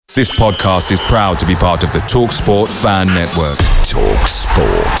This podcast is proud to be part of the TalkSport Fan Network.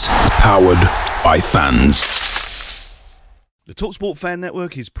 TalkSport. Powered by fans. The TalkSport Fan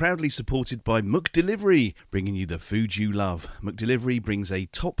Network is proudly supported by McDelivery, bringing you the food you love. McDelivery brings a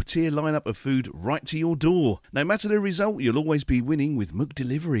top-tier lineup of food right to your door. No matter the result, you'll always be winning with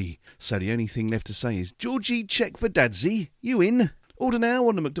McDelivery. So the only thing left to say is, Georgie, check for Dadsy. You in? Order now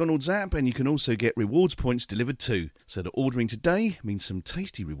on the McDonald's app, and you can also get rewards points delivered too. So that ordering today means some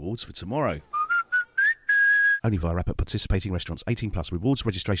tasty rewards for tomorrow. Only via app at participating restaurants. 18 plus. Rewards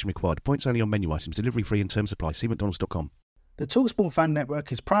registration required. Points only on menu items. Delivery free and terms apply. See mcdonalds.com. The TalkSport Fan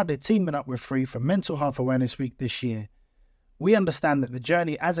Network is proudly teaming up with Free for Mental Health Awareness Week this year. We understand that the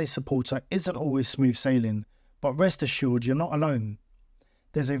journey as a supporter isn't always smooth sailing, but rest assured you're not alone.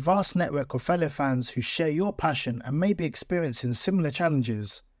 There's a vast network of fellow fans who share your passion and may be experiencing similar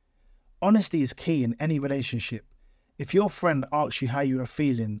challenges. Honesty is key in any relationship. If your friend asks you how you are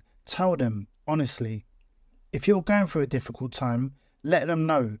feeling, tell them honestly. If you're going through a difficult time, let them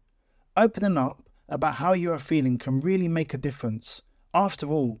know. Opening up about how you are feeling can really make a difference. After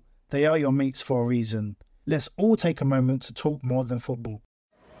all, they are your mates for a reason. Let's all take a moment to talk more than football.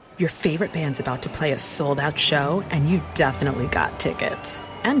 Your favorite band's about to play a sold-out show, and you definitely got tickets.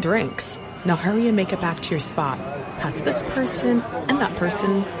 And drinks. Now hurry and make it back to your spot. Past this person and that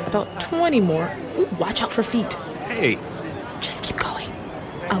person. About 20 more. Ooh, watch out for feet. Hey! Just keep going.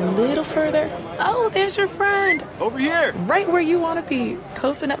 A little further. Oh, there's your friend. Over here! Right where you want to be.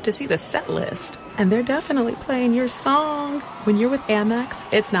 Close enough to see the set list. And they're definitely playing your song. When you're with Amex,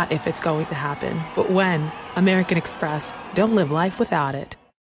 it's not if it's going to happen, but when. American Express. Don't live life without it.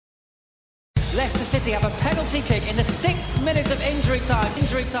 Leicester City have a penalty kick in the 6th minute of injury time.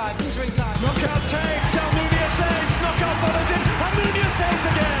 Knockout takes, Almunia saves, knockout follows in, Almunia saves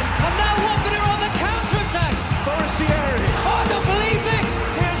again. And now Watford are on the counter-attack. Forestieri. Oh, I don't believe this.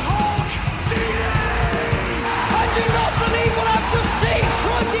 Here's Hulk. Deeney. I do not believe what I've just seen.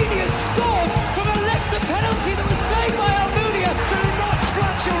 Troy Deeney has scored from a Leicester penalty that was saved by Almunia. Do not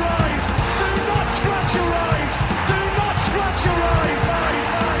scratch your eyes. Do not scratch your eyes. Do not scratch your eyes.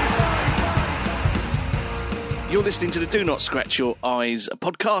 You're listening to the Do Not Scratch Your Eyes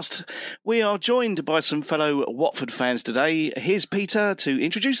podcast. We are joined by some fellow Watford fans today. Here's Peter to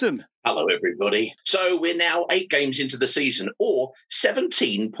introduce them. Hello, everybody. So we're now 8 games into the season, or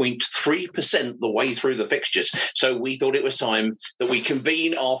 17.3% the way through the fixtures. So we thought it was time that we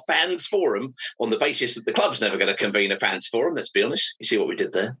convene our fans forum on the basis that the club's never going to convene a fans forum, let's be honest. You see what we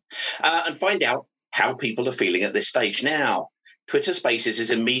did there? And find out how people are feeling at this stage now. Twitter Spaces is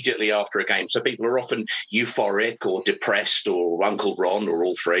immediately after a game, so people are often euphoric or depressed or Uncle Ron or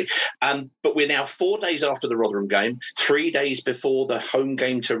all three. But we're now 4 days after the Rotherham game, 3 days before the home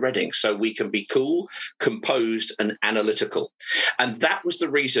game to Reading, so we can be cool, composed and analytical. And that was the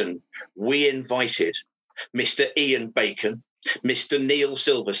reason we invited Mr. Ian Bacon, Mr. Neil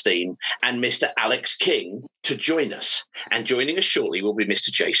Silverstein and Mr. Alex King to join us. And joining us shortly will be Mr.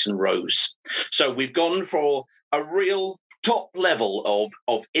 Jason Rose. So we've gone for a real top level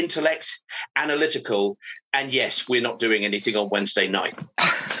of intellect, analytical, and yes, we're not doing anything on Wednesday night.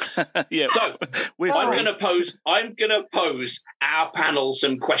 Yeah. So I'm going to pose our panel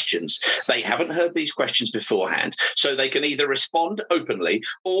some questions. They haven't heard these questions beforehand, so they can either respond openly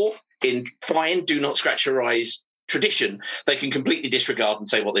or in fine Do Not Scratch Your Eyes tradition, they can completely disregard and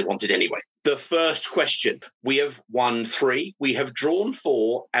say what they wanted anyway. The first question, we have won 3, we have drawn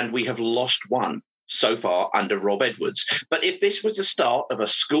 4, and we have lost 1. So far under Rob Edwards. But if this was the start of a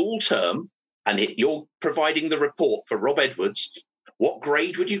school term and you're providing the report for Rob Edwards, what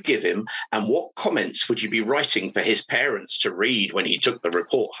grade would you give him and what comments would you be writing for his parents to read when he took the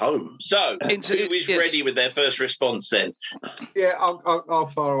report home? So, who is ready with their first response then? Yeah, I'll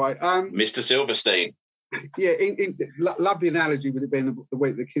fire away. Mr. Silverstein. Yeah, love the analogy with it being the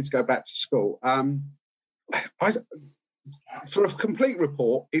week the kids go back to school. For a complete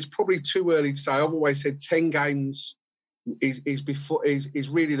report, it's probably too early to say. I've always said 10 games is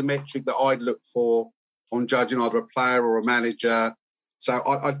really the metric that I'd look for on judging either a player or a manager. So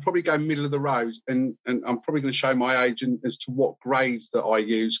I'd probably go middle of the road, and I'm probably going to show my age as to what grades that I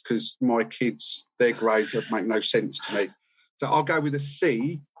use, because my kids, their grades make no sense to me. So I'll go with a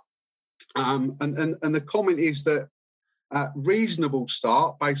C. And the comment is that reasonable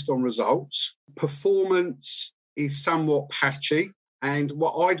start based on results. Performance is somewhat patchy, and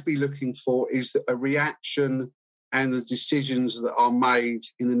what I'd be looking for is a reaction and the decisions that are made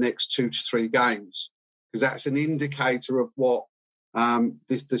in the next 2 to 3 games, because that's an indicator of what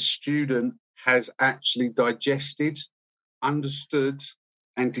the student has actually digested, understood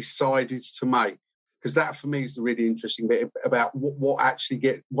and decided to make. because that for me is the really interesting bit about what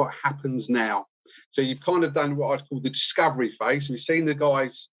happens now. So you've kind of done what I'd call the discovery phase. We've seen the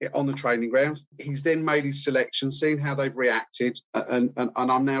guys on the training ground. He's then made his selection, seen how they've reacted, and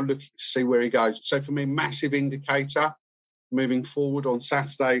I'm now looking to see where he goes. So for me, massive indicator moving forward on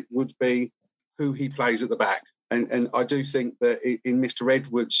Saturday would be who he plays at the back. And I do think that in Mr.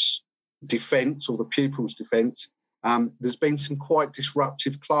 Edwards' defence, or the pupils' defence, there's been some quite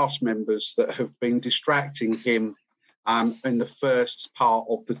disruptive class members that have been distracting him in the first part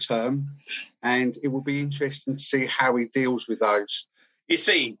of the term, and it will be interesting to see how he deals with those. You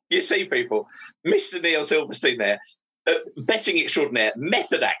see, people, Mr. Neil Silverstein there, betting extraordinaire,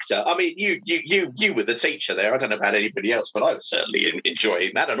 method actor. I mean, you were the teacher there. I don't know about anybody else, but I was certainly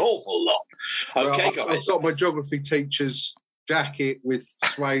enjoying that an awful lot. Okay, guys. I've got my geography teacher's jacket with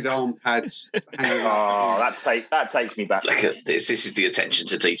suede arm pads. Oh, that takes me back. Look at this. This is the attention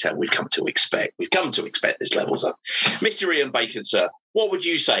to detail we've come to expect. We've come to expect this levels up. Mr. Ian Bacon, sir, what would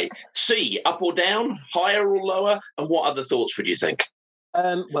you say? C, up or down, higher or lower? And what other thoughts would you think?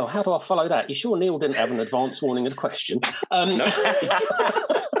 Well, how do I follow that? You sure Neil didn't have an advance warning of the question?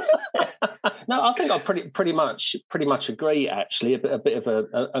 No, I think I pretty much agree. Actually, a bit of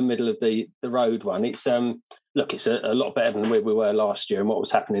a middle of the road one. It's it's a lot better than where we were last year and what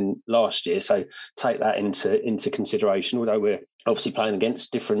was happening last year. So take that into consideration. Although we're obviously playing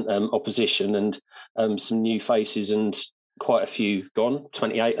against different opposition and some new faces and quite a few gone.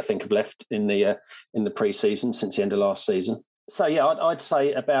 28, I think, have left in the pre-season since the end of last season. So, yeah, I'd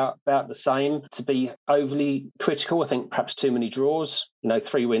say about the same. To be overly critical, I think perhaps too many draws,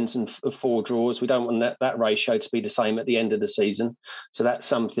 3 wins and 4 draws. We don't want that ratio to be the same at the end of the season. So that's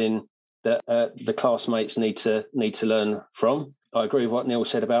something that the classmates need to learn from. I agree with what Neil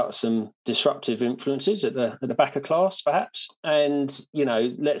said about some disruptive influences at the back of class, perhaps. And,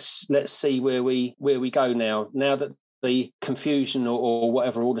 let's see where we go now that the confusion or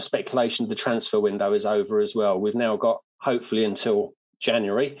whatever, all the speculation of the transfer window is over as well. We've now got hopefully until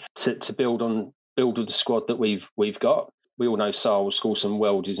January to build on the squad that we've got. We all know Sarr will score some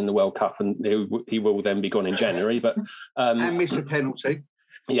worldies in the World Cup, and he will then be gone in January. But and miss a penalty.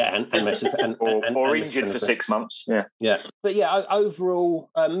 Yeah, and miss or injured for 6 months. Yeah. But yeah, overall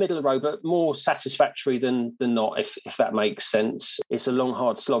middle of the road, but more satisfactory than not, if that makes sense. It's a long,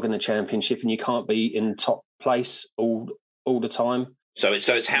 hard slog in the Championship, and you can't be in top place all the time. So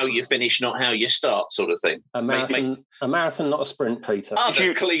it's how you finish, not how you start, sort of thing. A marathon, not a sprint, Peter.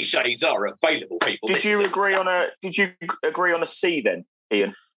 Other cliches are available, people. Did you agree on a C then,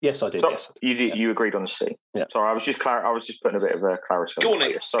 Ian? Yes, I did. So yes. You agreed on a C. Yeah. Sorry, I was just putting a bit of a clarity. Go on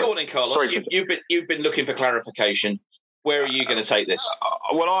in, Carlos. Sorry you've been looking for clarification. Where are you going to take this?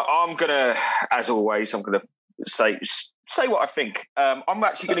 Well, I'm going to, as always, I'm going to say what I think. I'm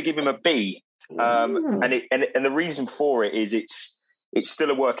actually going to give him a B, and the reason for it is it's still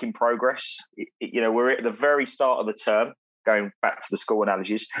a work in progress. We're at the very start of the term, going back to the school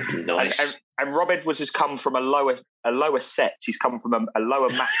analogies. Nice. And Rob Edwards has come from a lower set. He's come from a lower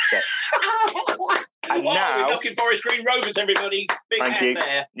math set. And now we're knocking Forest Green Rovers, everybody. Big thank you.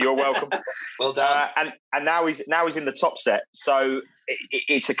 There. You're welcome. Well done. And now he's in the top set. So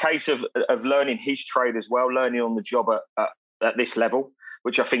it's a case of learning his trade as well, learning on the job at this level,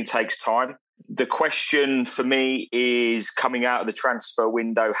 which I think takes time. The question for me is, coming out of the transfer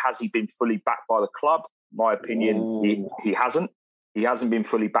window, has he been fully backed by the club? My opinion, he hasn't. He hasn't been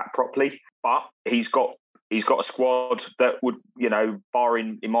fully backed properly, but he's got a squad that would,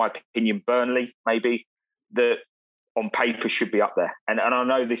 barring, in my opinion, Burnley, maybe, that on paper should be up there. And I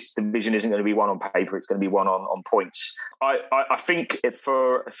know this division isn't going to be one on paper, it's going to be one on points. I think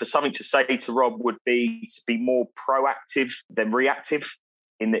for something to say to Rob would be to be more proactive than reactive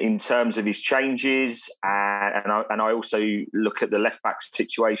in terms of his changes. And I also look at the left-back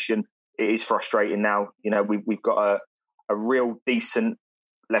situation. It is frustrating now. We've got a real decent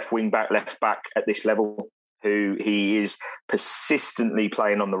left back at this level who he is persistently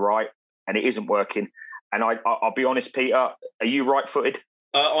playing on the right, and it isn't working. And I'll be honest, Peter, are you right-footed?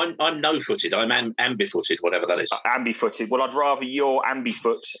 I'm no-footed. I'm ambi-footed, whatever that is. Ambi-footed. Well, I'd rather your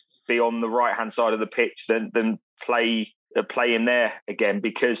ambi-foot be on the right-hand side of the pitch than play in there again,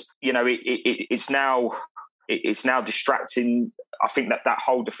 because it's now distracting. I think that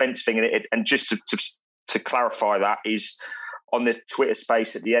whole defence thing, and just to clarify, that is on the Twitter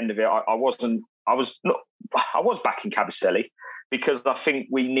space at the end of it. I was backing Kabasele, because I think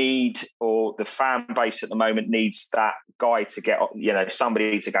we need, or the fan base at the moment needs, that guy to get,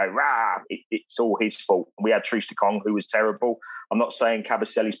 somebody to go, it's all his fault. We had Troost-Ekong, who was terrible. I'm not saying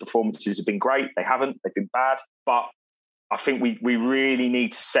Kabasele's performances have been great. They haven't. They've been bad. But I think we really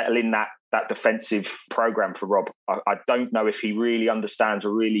need to settle in that defensive programme for Rob. I don't know if he really understands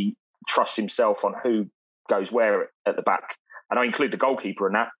or really trusts himself on who goes where at the back. And I include the goalkeeper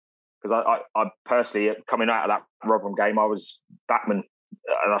in that, because I personally, coming out of that Rotherham game, I was Batman,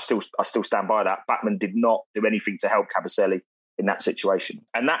 and I still stand by that. Batman did not do anything to help Kabasele in that situation.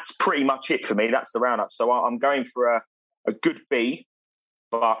 And that's pretty much it for me. That's the roundup. So I'm going for a good B,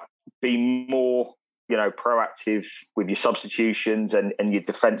 but be more, proactive with your substitutions and your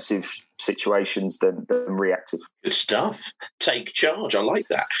defensive situations than reactive. Good stuff. Take charge. I like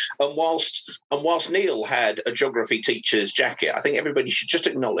that. And whilst Neil had a geography teacher's jacket, I think everybody should just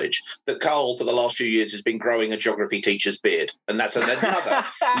acknowledge that Carl for the last few years has been growing a geography teacher's beard, and that's another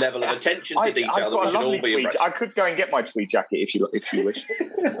level of attention to detail that we should all be embracing. I could go and get my tweed jacket if you wish.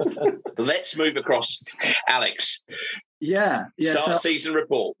 Let's move across, Alex. Yeah. Season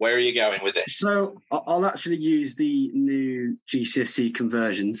report. Where are you going with this? So I'll actually use the new GCSE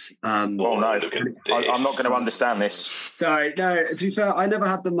conversions. No, look at this. I'm not going to understand this. Sorry, no. To be fair, I never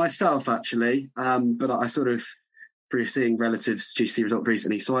had them myself actually, but I sort of seeing relatives GCSE result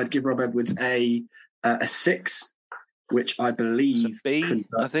recently. So I'd give Rob Edwards a 6, which I believe it's a B.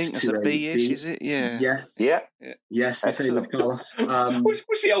 I think it's a B-ish, is it? Yeah. Yes. Yeah. Yes. The same with Carlos.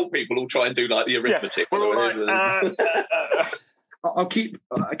 What's the old people all try and do like the arithmetic? Yeah, we're all like, I'll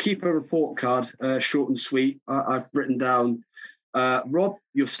keep a report card short and sweet. I've written down, Rob,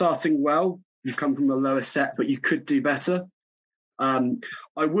 you're starting well. You've come from a lower set, but you could do better. I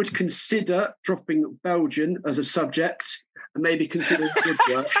would consider dropping Belgian as a subject and maybe consider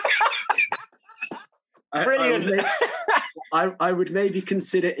woodwork. Brilliant. I would maybe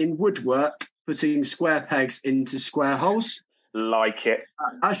consider in woodwork putting square pegs into square holes. Like it.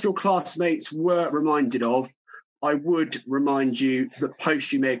 As your classmates were reminded of, I would remind you that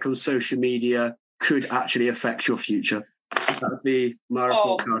posts you make on social media could actually affect your future. That would be my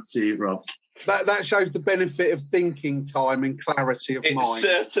report card to you, Rob. That shows the benefit of thinking time and clarity of mind. It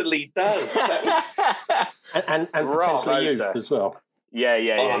certainly does. and potentially youth as well.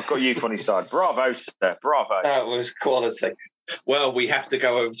 Yeah. He's got youth on his side. Bravo, sir. Bravo. That was quality. Well, we have to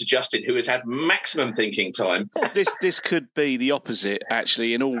go over to Justin, who has had maximum thinking time. This could be the opposite,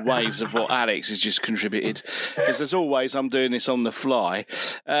 actually, in all ways of what Alex has just contributed. Because as always, I'm doing this on the fly.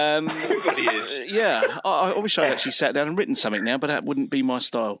 Everybody is. Yeah, I wish I'd actually sat down and written something now, but that wouldn't be my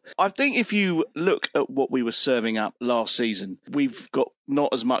style. I think if you look at what we were serving up last season, we've got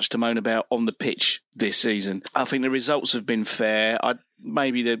not as much to moan about on the pitch this season. I think the results have been fair.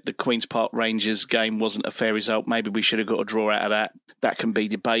 Maybe the Queen's Park Rangers game wasn't a fair result. Maybe we should have got a draw out of that. That can be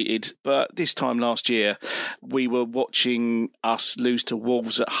debated. But this time last year, we were watching us lose to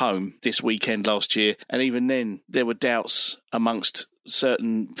Wolves at home this weekend last year. And even then, there were doubts amongst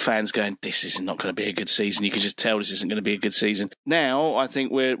certain fans going, this is not going to be a good season. You can just tell this isn't going to be a good season. Now, I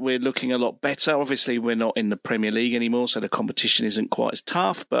think we're looking a lot better. Obviously, we're not in the Premier League anymore, so the competition isn't quite as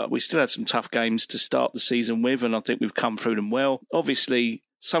tough, but we still had some tough games to start the season with, and I think we've come through them well. Obviously,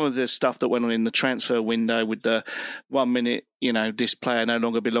 some of the stuff that went on in the transfer window with the 1 minute, this player no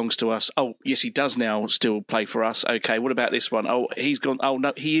longer belongs to us. Oh, yes, he does now still play for us. Okay, what about this one? Oh, he's gone. Oh,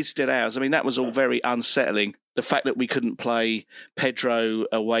 no, he is still ours. I mean, that was all very unsettling. The fact that we couldn't play Pedro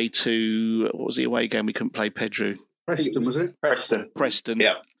away to, what was the away game? We couldn't play Pedro. Preston, was it? Preston.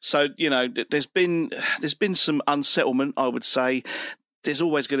 Yeah. So, there's been some unsettlement, I would say. There's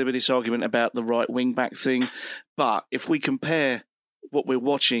always going to be this argument about the right wing back thing. But if we compare what we're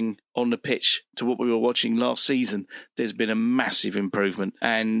watching on the pitch to what we were watching last season, there's been a massive improvement.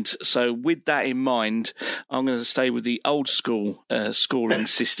 And so with that in mind, I'm going to stay with the old school scoring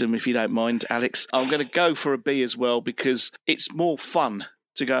system, if you don't mind, Alex. I'm going to go for a B as well, because it's more fun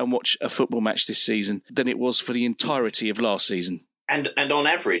to go and watch a football match this season than it was for the entirety of last season. And on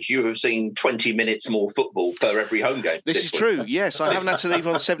average, you have seen 20 minutes more football per every home game. This is true, yes. I haven't had to leave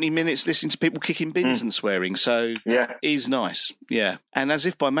on 70 minutes listening to people kicking bins and swearing, so it is nice, yeah. And as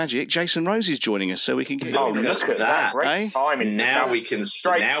if by magic, Jason Rose is joining us, so we can get look at that. Great timing. Now we can...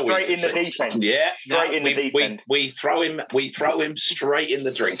 Straight in the deep end. Yeah. Straight in the deep end. We throw him straight in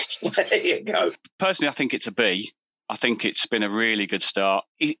the drink. There you go. Personally, I think it's a B. I think it's been a really good start.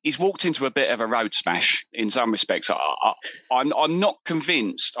 He's walked into a bit of a road smash in some respects. I'm not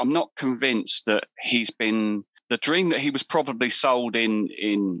convinced. I'm not convinced that he's been the dream that he was probably sold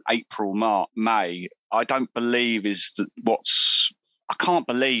in April, May. I don't believe is what's I can't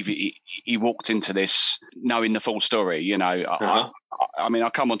believe he walked into this knowing the full story. You know, I mean, I'll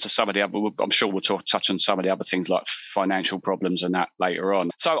come on to some of the other. I'm sure we'll touch on some of the other things like financial problems and that later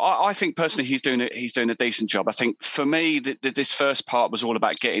on. So I think personally he's doing a decent job. I think for me, this first part was all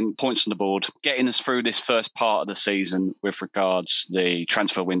about getting points on the board, getting us through this first part of the season with regards to the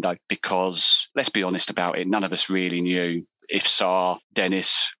transfer window. Because let's be honest about it, none of us really knew if Sarr,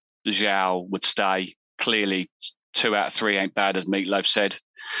 Dennis, João would stay. Clearly, 2 out of 3 ain't bad, as Meatloaf said.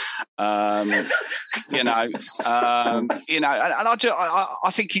 And I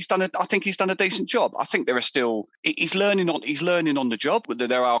think he's done a decent job. I think there are still he's learning on the job.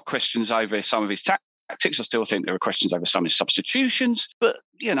 There are questions over some of his tactics. I still think there are questions over some of his substitutions. But,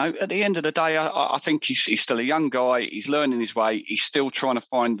 you know, at the end of the day, I think he's still a young guy. He's learning his way. He's still trying to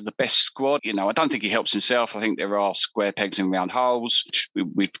find the best squad. You know, I don't think he helps himself. I think there are square pegs in round holes.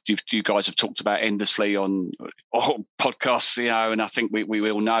 You guys have talked about endlessly on podcasts, you know, and I think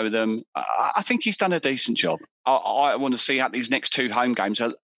we all know them. I think he's done a decent job. I want to see how these next 2 home games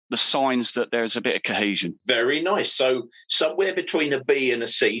are the signs that there's a bit of cohesion. Very nice. So somewhere between a B and a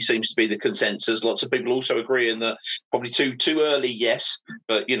C seems to be the consensus. Lots of people also agreeing that probably too early, yes.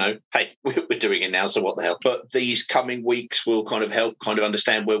 But, you know, hey, we're doing it now, so what the hell? But these coming weeks will kind of help kind of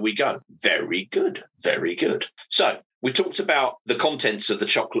understand where we go. Very good. Very good. So we talked about the contents of the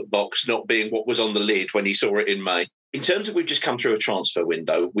chocolate box not being what was on the lid when he saw it in May. In terms of we've just come through a transfer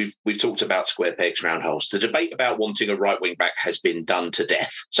window, we've talked about square pegs, round holes. The debate about wanting a right wing back has been done to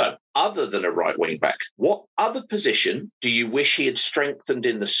death. So other than a right wing back, what other position do you wish he had strengthened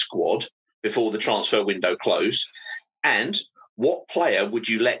in the squad before the transfer window closed? And what player would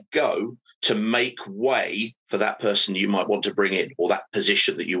you let go to make way for that person you might want to bring in, or that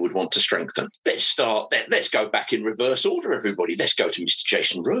position that you would want to strengthen? Let's go back in reverse order, everybody. Let's go to Mr.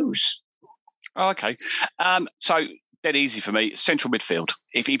 Jason Rose. Oh, okay. So dead easy for me. Central midfield.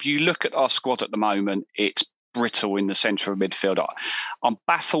 If you look at our squad at the moment, it's brittle in the centre of midfield. I'm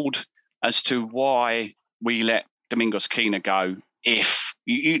baffled as to why we let Domingos Quina go.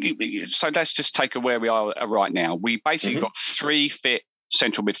 So let's just take where we are right now. We basically got 3 fit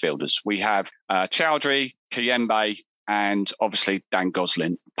central midfielders. We have Chowdhury, Kiyembe, and obviously Dan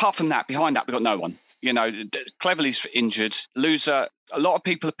Gosling. Apart from that, behind that, we've got no one. You know, Cleverley's injured. Loser, a lot of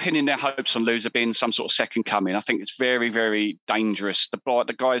people are pinning their hopes on Loser being some sort of second coming. I think it's very, very dangerous. The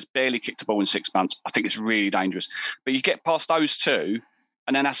guy has barely kicked a ball in 6 months. I think it's really dangerous. But you get past those 2,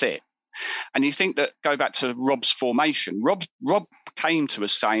 and then that's it. And you think that, go back to Rob's formation. Rob came to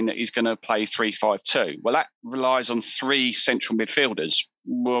us saying that he's going to play 3-5-2. Well, that relies on 3 central midfielders.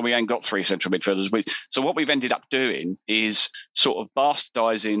 Well, we ain't got 3 central midfielders. So what we've ended up doing is sort of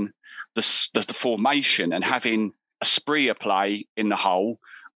bastardising the formation and having Asprilla play in the hole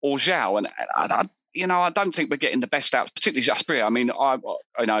or João. And I don't think we're getting the best out, particularly Asprilla. I mean, I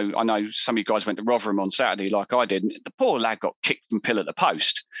know some of you guys went to Rotherham on Saturday like I did. The poor lad got kicked from pillar to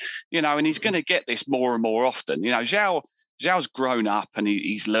post, you know, and he's going to get this more and more often. You know, João's grown up and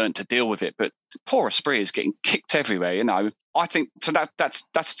he's learned to deal with it, but poor Asprilla is getting kicked everywhere, you know. I think so. That's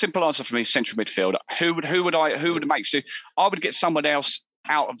a simple answer for me. Central midfield. Who would it make you? I would get someone else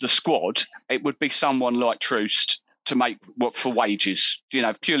out of the squad. It would be someone like Troost to make work for wages, you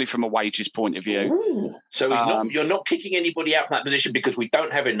know, purely from a wages point of view. Ooh. So you're not kicking anybody out from that position because we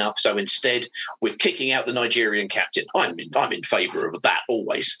don't have enough. So instead, we're kicking out the Nigerian captain. I'm in favour of that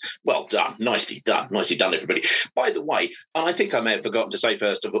always. Well done, nicely done, everybody. By the way, and I think I may have forgotten to say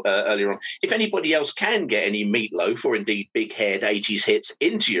first earlier on, if anybody else can get any Meatloaf or indeed big haired 80s hits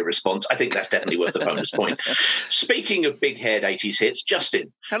into your response, I think that's definitely worth a bonus point. Speaking of big haired 80s hits,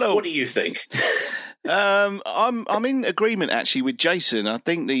 Justin, hello. What do you think? I'm in agreement actually with Jason. I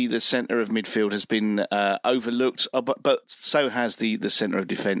think the centre of midfield has been overlooked, but so has the centre of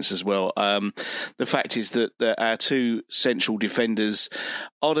defence as well. The fact is that our 2 central defenders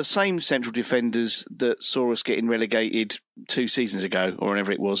are the same central defenders that saw us getting relegated 2 seasons ago, or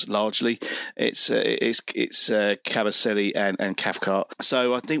whenever it was. Largely, it's Kabasele and Cathcart.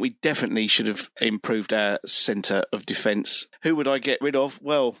 So I think we definitely should have improved our centre of defence. Who would I get rid of?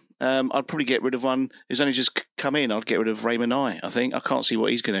 Well, I'd probably get rid of one who's only just come in. I'd get rid of Raymond I think. I can't see what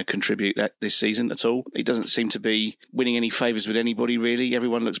he's going to contribute this season at all. He doesn't seem to be winning any favours with anybody, really.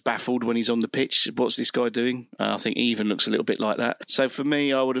 Everyone looks baffled when he's on the pitch. What's this guy doing? I think he even looks a little bit like that. So for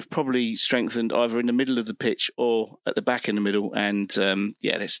me, I would have probably strengthened either in the middle of the pitch or at the back in the middle. And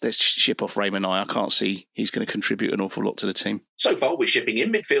let's ship off Raymond I can't see he's going to contribute an awful lot to the team. So far, we're shipping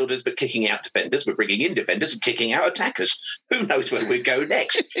in midfielders but kicking out defenders. We're bringing in defenders and kicking out attackers. Who knows where we go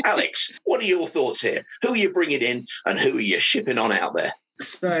next? Alex, what are your thoughts here? Who are you bringing in and who are you shipping on out there?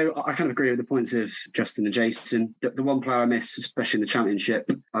 So I kind of agree with the points of Justin and Jason. The one player I miss, especially in the Championship,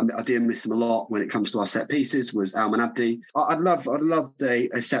 I do miss him a lot when it comes to our set pieces, was Alman Abdi. I'd love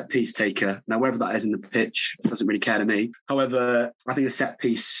a set piece taker. Now, whether that is in the pitch doesn't really care to me. However, I think a set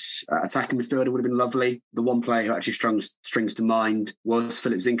piece attacking midfielder would have been lovely. The one player who actually strings to mind was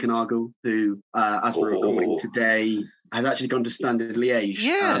Philip Zinkernagel, who, as we're recording today, has actually gone to Standard Liège.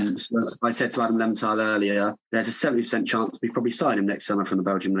 Yeah. So as I said to Adam Lemmenthal earlier, there's a 70% chance we probably sign him next summer from the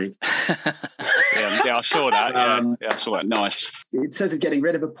Belgian League. Yeah, I saw that. Yeah, I saw that. Nice. In terms of getting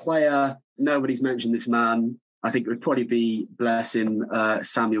rid of a player, nobody's mentioned this man. I think it would probably be, bless him,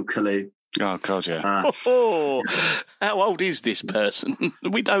 Samuel Kalou. Oh, God, yeah. How old is this person?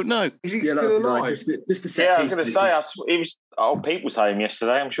 We don't know. Is he still alive? Just a set I was going to say, he was. Old people say him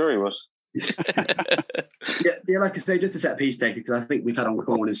yesterday. I'm sure he was. yeah, like I say, just a set piece taker, because I think we've had on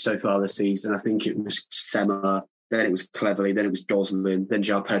corners so far this season. I think it was Sema, then it was Cleverley, then it was Goslin, then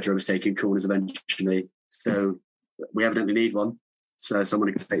João Pedro was taking corners eventually. So we evidently need one. So someone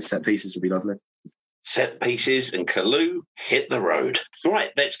who can take set pieces would be lovely. Set pieces and Kalou hit the road.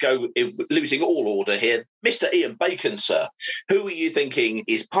 Right, let's go, losing all order here. Mr. Ian Bacon, sir, who are you thinking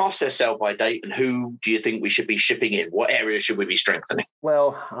is past their sell-by date, and who do you think we should be shipping in? What area should we be strengthening?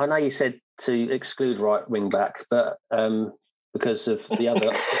 Well, I know you said to exclude right wing-back, but because of the other...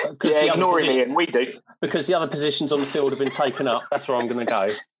 ignore him, Ian, we do. Because the other positions on the field have been taken up, that's where I'm going to go.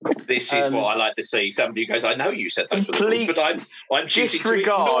 This is what I like to see. Somebody who goes, I know you said those were the rules, but I'm choosing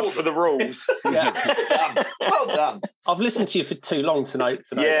disregard to for the rules. Yeah. Well done. I've listened to you for too long tonight.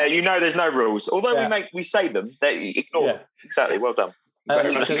 Yeah, you know there's no rules. Although we say them, they ignore them. Exactly, well done.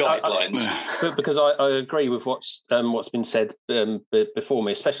 Because I agree with what's been said before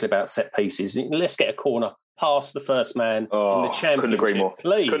me, especially about set pieces. Let's get a corner past the first man in the Championship. Couldn't agree more.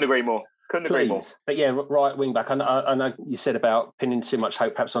 Please. Couldn't agree more. But yeah, right wing back. I know you said about pinning too much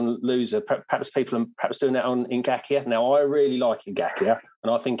hope perhaps on Loser. Perhaps people are perhaps doing that on Ngakia. Now I really like Ngakia,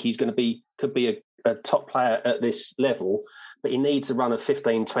 and I think he's going to could be a top player at this level. But he needs a run of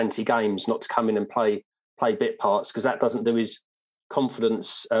 15, 20 games, not to come in and play bit parts, because that doesn't do his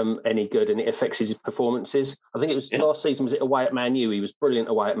confidence any good, and it affects his performances. I think it was last season, was it away at Man U? He was brilliant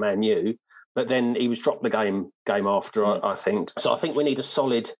away at Man U, but then he was dropped the game after, I think. So I think we need a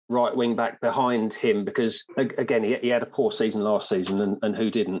solid right wing back behind him, because again, he had a poor season last season, and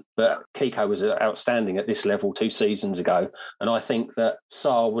who didn't? But Kiko was outstanding at this level 2 seasons ago, and I think that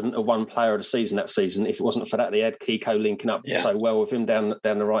Sarr wouldn't have won Player of the Season that season if it wasn't for that. They had Kiko linking up so well with him down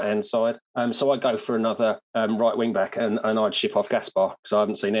the right hand side. So I'd go for another right wing back, and I'd ship off Gaspar, because I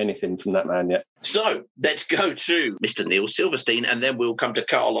haven't seen anything from that man yet. So let's go to Mr. Neil Silverstein, and then we'll come to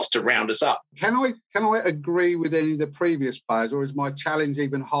Carlos to round us up. Can I agree with any of the previous players, or is my challenge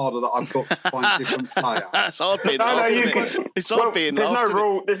even harder that I've got to find a different player? It's hard being last, isn't it? It's hard being last.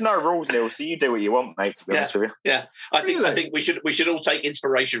 There's no rules, Neil, so you do what you want, mate, to be honest with you. Yeah, I think we should all take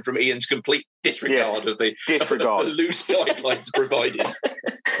inspiration from Ian's complete disregard of the loose guidelines provided.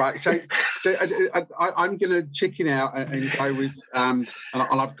 Right, so I'm going to chicken out and go with, and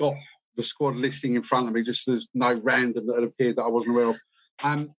I've got the squad listing in front of me, just there's no random that had appeared that I wasn't aware of.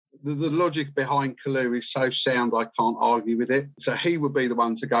 The logic behind Kalou is so sound, I can't argue with it. So he would be the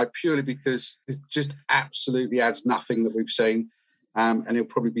one to go, purely because it just absolutely adds nothing that we've seen, and he'll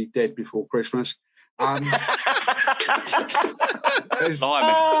probably be dead before Christmas. There's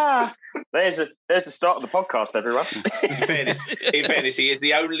the start of the podcast, everyone. In fairness, he is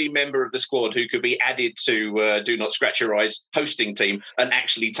the only member of the squad who could be added to Do Not Scratch Your Eyes hosting team and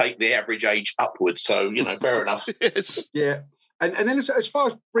actually take the average age upwards. So, fair enough. Yes. Yeah. And then as far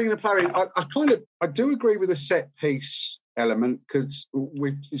as bringing a player in, I do agree with the set piece element, because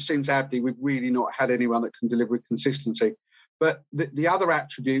since Abdi, we've really not had anyone that can deliver with consistency. But the other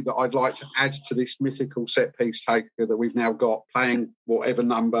attribute that I'd like to add to this mythical set piece taker that we've now got, playing whatever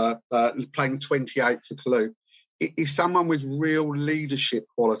number, playing 28 for Kalou, is someone with real leadership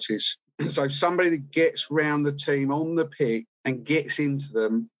qualities. So somebody that gets round the team on the pitch and gets into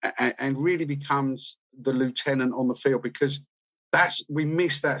them and really becomes the lieutenant on the field, because we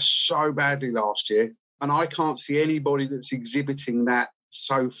missed that so badly last year, and I can't see anybody that's exhibiting that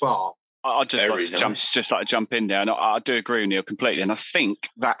so far. I'd just like to jump in there, and I do agree with Neil completely. And I think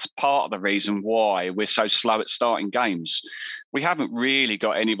that's part of the reason why we're so slow at starting games. We haven't really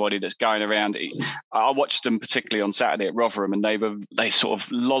got anybody that's going around. I watched them particularly on Saturday at Rotherham, and they sort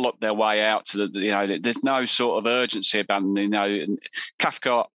of lolloped their way out to there's no sort of urgency about them.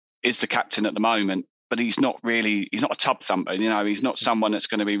 Cathcart is the captain at the moment, but he's not a tub thumper. He's not someone that's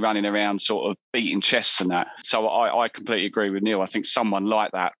going to be running around sort of beating chests and that. So I completely agree with Neil. I think someone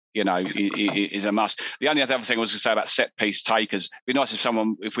like that is a must. The only other thing I was going to say about set piece takers, it'd be nice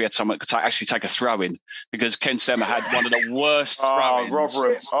if we had someone that could actually take a throw in, because Ken Sema had one of the worst throw-ins.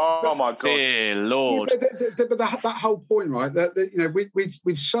 Rotherham. Oh my God. Dear Lord. Yeah, but that whole point, right? That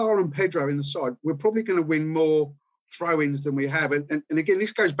with Sarr and Pedro in the side, we're probably going to win more throw-ins than we have. And again,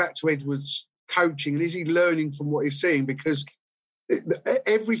 this goes back to Edwards' coaching, and is he learning from what he's seeing? Because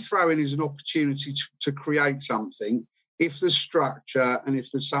every throw-in is an opportunity to create something. If there's structure and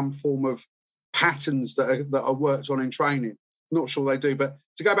if there's some form of patterns that are worked on in training, not sure they do. But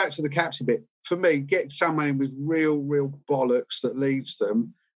to go back to the captain bit, for me, get someone in with real bollocks that leads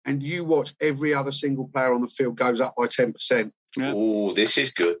them, and you watch every other single player on the field goes up by 10%. Yeah. Oh, this is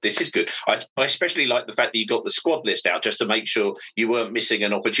good. I especially like the fact that you got the squad list out just to make sure you weren't missing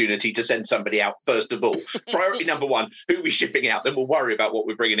an opportunity to send somebody out first of all. Priority number one, who are we shipping out? Then we'll worry about what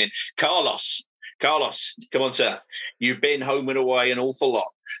we're bringing in. Carlos, come on, sir. You've been home and away an awful lot.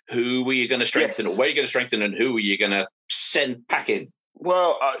 Who were you going to strengthen, or where are you going to strengthen, and who are you going to send packing?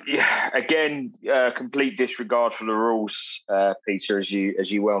 Well, again, complete disregard for the rules, Peter, as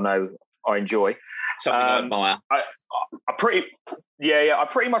you well know, I enjoy. Something I admire. I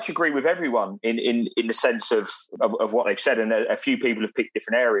pretty much agree with everyone in the sense of what they've said, and a few people have picked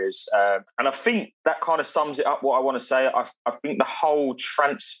different areas, and I think that kind of sums it up. What I want to say, I think the whole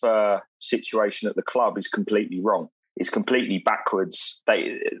transfer situation at the club is completely wrong. It's completely backwards.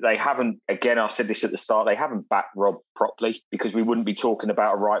 They haven't. Again, I said this at the start. They haven't backed Rob properly, because we wouldn't be talking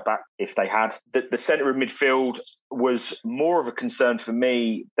about a right back if they had. The centre of midfield was more of a concern for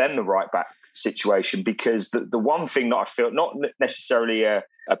me than the right back situation, because the one thing that I feel, not necessarily a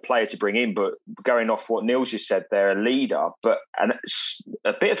player to bring in, but going off what Neil's just said, they're a leader, but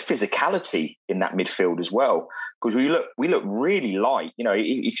a bit of physicality in that midfield as well, because we look really light.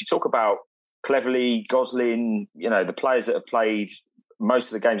 If you talk about Cleverley, Gosling, the players that have played most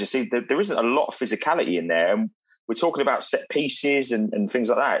of the games, you see there isn't a lot of physicality in there, and we're talking about set pieces and things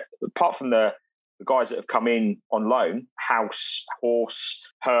like that. Apart from the guys that have come in on loan, House,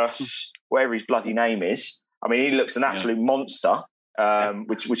 Horse, Hurst, whatever his bloody name is. I mean, he looks an absolute monster,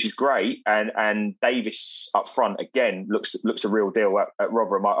 which is great. And Davis up front again looks a real deal at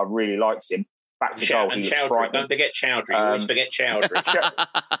Rotherham. I really liked him. Back to goal. And Chowdhury. Don't forget Chowdhury. You always forget Chowdhury.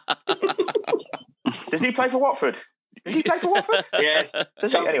 Does he play for Watford? Yes.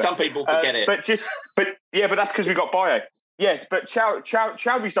 Some people forget it. But that's because we got Bayo. Yeah, but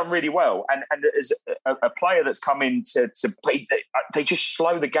Chowdhury's done really well, and as a player that's come in to play, they just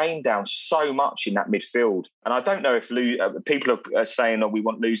slow the game down so much in that midfield. And I don't know if people are saying, we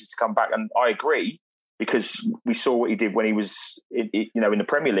want Loser to come back, and I agree, because we saw what he did when he was in the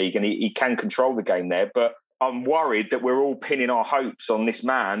Premier League, and he can control the game there. But I'm worried that we're all pinning our hopes on this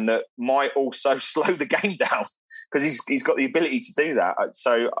man that might also slow the game down, because he's got the ability to do that.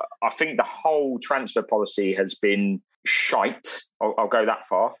 So I think the whole transfer policy has been shite. I'll go that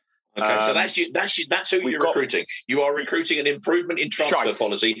far. Okay, so that's who you're recruiting. You are recruiting an improvement in transfer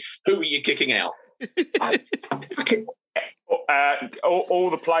policy. Who are you kicking out? All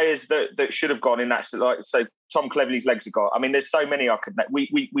the players that should have gone in that. So Tom Cleverley's legs are gone. I mean, there's so many I could.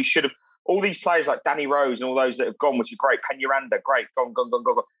 We should have. All these players like Danny Rose and all those that have gone, which are great. Peñaranda, great, gone.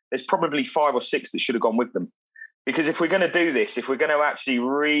 There's probably 5 or 6 that should have gone with them. Because if we're going to do this, if we're going to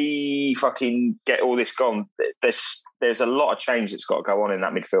actually fucking get all this gone, there's a lot of change that's got to go on in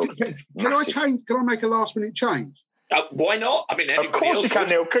that midfield. Can I change? Can I make a last minute change? Why not? I mean, of course you can,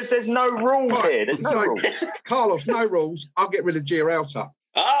 Neil, because there's no rules here. There's no rules. Carlos, no rules. I'll get rid of Gioralta.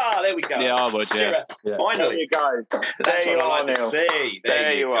 There we go. Yeah, I would. Yeah. Finally, there you go. That's there what I like Neil. to see.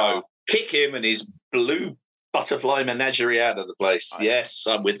 There you go. Are. Kick him and his blue butterfly menagerie out of the place. Yes,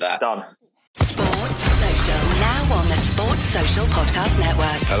 I'm with that. Done. Sports Social, now on the Sports Social Podcast Network.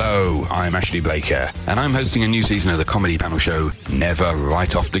 Hello, I'm Ashley Blaker, and I'm hosting a new season of the comedy panel show Never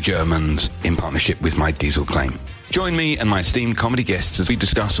Write Off the Germans, in partnership with My Diesel Claim. Join me and my esteemed comedy guests as we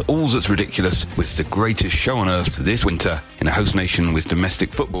discuss all that's ridiculous with the greatest show on earth this winter in a host nation with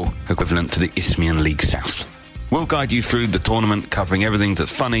domestic football equivalent to the Isthmian League South. We'll guide you through the tournament, covering everything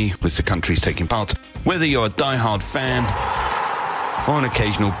that's funny with the countries taking part, whether you're a die-hard fan or an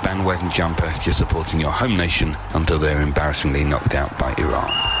occasional bandwagon jumper just supporting your home nation until they're embarrassingly knocked out by Iran.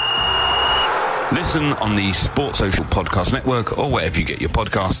 Listen on the Sports Social Podcast Network or wherever you get your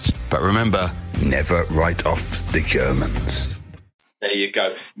podcasts. But remember, never write off the Germans. There you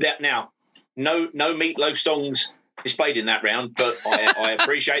go. Now, no Meatloaf songs displayed in that round, but I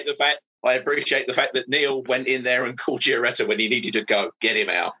appreciate the fact that Neil went in there and called Gioretta when he needed to go. Get him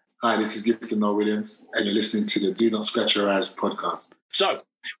out. Hi, this is Gifton Noel Williams, and you're listening to the Do Not Scratch Your Eyes podcast. So,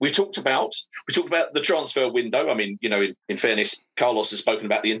 We talked about the transfer window. I mean, in fairness, Carlos has spoken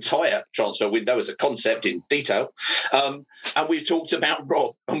about the entire transfer window as a concept in detail. And we've talked about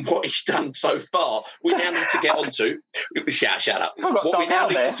Rob and what he's done so far. We now need to get on to... Shut up. I got dug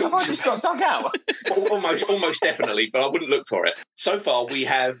out there. I just got dug out. Almost definitely, but I wouldn't look for it. So far, we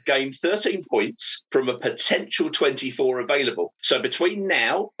have gained 13 points from a potential 24 available. So between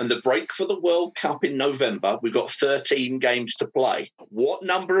now and the break for the World Cup in November, we've got 13 games to play. What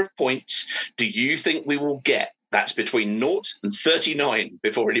number of points do you think we will get? That's between 0 and 39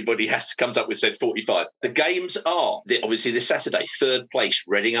 before anybody comes up with said 45. The games are, obviously, this Saturday, 3rd place,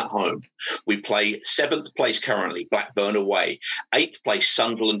 Reading at home. We play 7th place currently, Blackburn away. 8th place,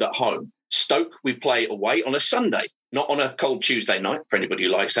 Sunderland at home. Stoke, we play away on a Sunday, not on a cold Tuesday night, for anybody who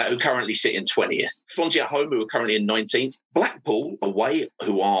likes that, who currently sit in 20th. Swansea at home, who are currently in 19th. Blackpool away,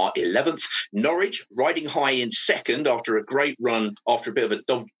 who are 11th. Norwich, riding high in 2nd after a great run, after a bit of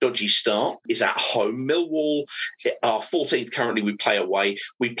a dodgy start, is at home. Millwall are 14th currently, we play away.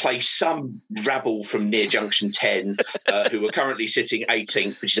 We play some rabble from near Junction 10, who are currently sitting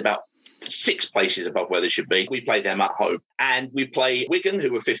 18th, which is about 6 places above where they should be. We play them at home. And we play Wigan,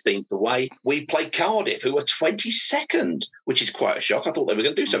 who are 15th away. We play Cardiff, who are 22nd, which is quite a shock. I thought they were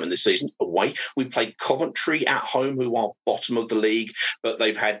going to do something this season, away. We play Coventry at home, who are bottom of the league, but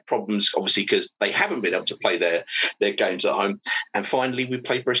they've had problems, obviously, because they haven't been able to play their games at home. And finally, we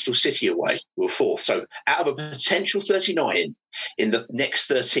play Bristol City away, who are 4th. So out of a potential 39 in the next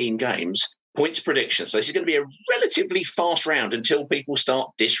 13 games, points prediction. So this is going to be a relatively fast round until people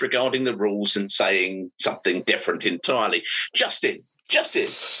start disregarding the rules and saying something different entirely. Justin,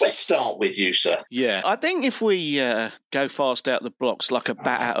 let's start with you, sir. Yeah, I think if we go fast out the blocks like a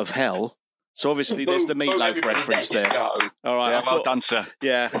bat out of hell. So obviously there's the meatloaf reference there. All right, yeah, well done, sir.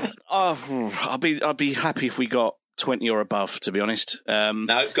 Yeah, I'd be happy if we got 20 or above, to be honest. No,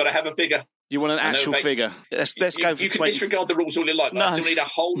 got to have a figure. You want an actual figure? Let's go for 20. You can disregard the rules all you like, but I still need a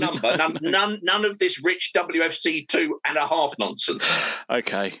whole number. None of this rich WFC 2.5 nonsense.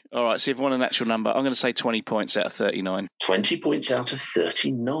 Okay. All right. So if you want an actual number, I'm going to say 20 points out of 39. 20 points out of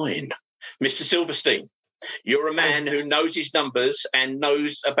 39. Mr. Silverstein, you're a man who knows his numbers and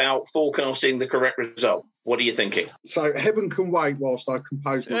knows about forecasting the correct result. What are you thinking? So heaven can wait whilst I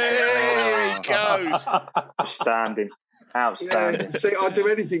compose myself. There he goes. Outstanding. Yeah, see, I'd do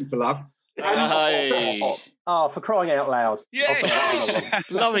anything for love. Oh, for crying out loud. Yes!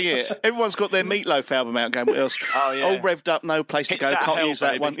 Loving it. Everyone's got their Meatloaf album out going, what else? Oh, yeah. All revved up, no place to go. Can't use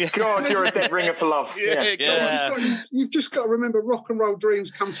that one. Yeah. God, you're a dead ringer for love. You've just got to remember rock and roll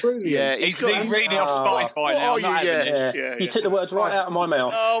dreams come true in the end. He's reading off Spotify now. You took the words right out of my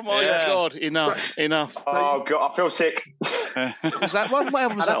mouth. Oh, my God. Enough. Oh, God, I feel sick. Was that one? What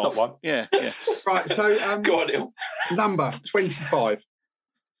album was that off? One. Yeah. Right, so go on, number 25.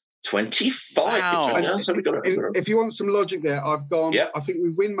 25. Wow. So we got if you want some logic there, I've gone. Yep. I think we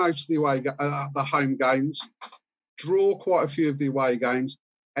win most of the home games, draw quite a few of the away games,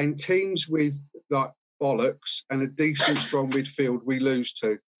 and teams with like bollocks and a decent strong midfield we lose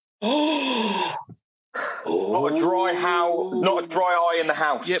to. Not a dry eye in the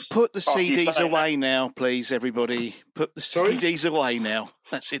house. Yeah, put the CDs away now, please, everybody. Put the CDs away now.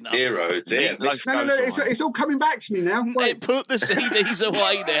 That's enough. Dear. No, it's all coming back to me now. Put the CDs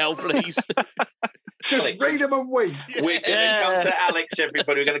away now, please. Just read them and weep. We're going to come to Alex,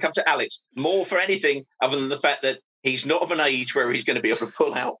 everybody. We're going to come to Alex. More for anything other than the fact that he's not of an age where he's going to be able to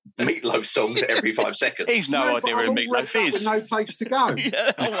pull out Meatloaf songs every 5 seconds. He's no idea who Meatloaf is. With no place to go.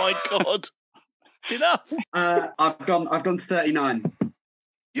 Yeah, oh, my God. Enough. I've gone 39.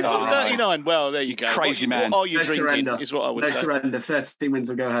 You've gone 39. Well, there you go. Crazy man. What are you No drinking? surrender. Is what I would say. No surrender. 13 wins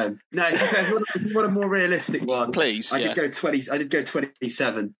will go home. No, if you want a more realistic one, please. I did go 20. I did go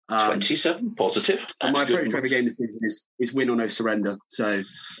 27. 27, positive. And my approach to every game is win or no surrender. So,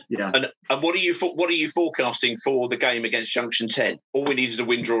 yeah. And what are you forecasting for the game against Junction 10? All we need is a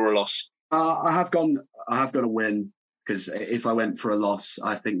win, draw, or a loss. I have gone a win, because if I went for a loss,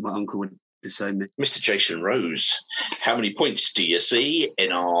 I think my uncle would disown me. Mr. Jason Rose, how many points do you see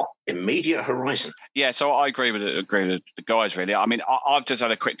in our immediate horizon? Yeah, so I agree with the guys, really. I mean, I've just had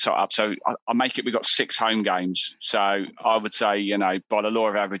a quick tot up, so I make it we've got 6 home games. So I would say, by the law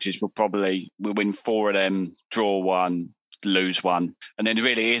of averages, we'll win 4 of them, draw 1, lose 1, and then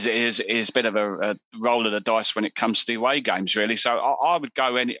really is a bit of a roll of the dice when it comes to the away games, really. So I would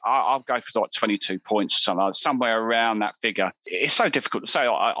go I'll go for like 22 points or something, like somewhere around that figure. It's so difficult to say.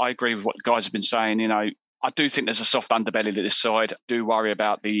 I agree with what the guys have been saying. I do think there's a soft underbelly to this side. I do worry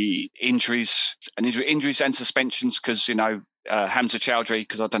about the injuries and suspensions, because Hamza Chowdhury,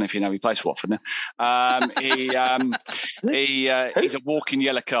 because I don't know if you know he plays for Watford now. He's a walking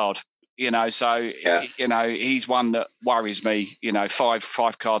yellow card. So he's one that worries me.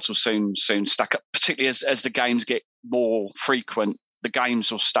 5 cards will soon stack up, particularly as the games get more frequent. The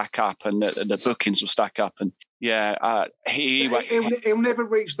games will stack up and the bookings will stack up. And he'll never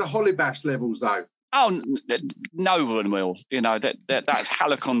reach the Hollybass levels though. Oh, no one will. That's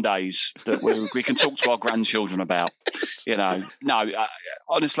Halcyon days that we can talk to our grandchildren about.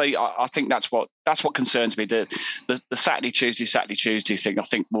 Honestly, I think that's what concerns me. The Saturday Tuesday thing, I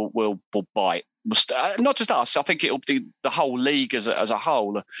think will bite. Not just us. I think it'll be the whole league as a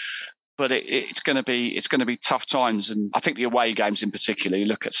whole. But it's going to be tough times, and I think the away games in particular. You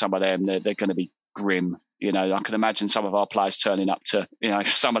look at some of them; they're going to be grim. I can imagine some of our players turning up to,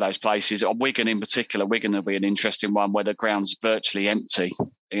 some of those places. Wigan in particular, Wigan will be an interesting one where the ground's virtually empty.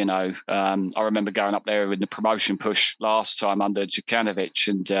 I remember going up there in the promotion push last time under Djukanovic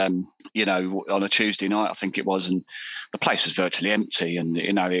and, on a Tuesday night, I think it was, and the place was virtually empty. And,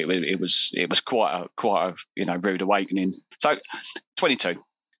 it was quite a rude awakening. So 22.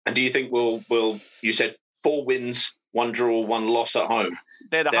 And do you think we'll you said 4 wins, 1 draw, 1 loss at home?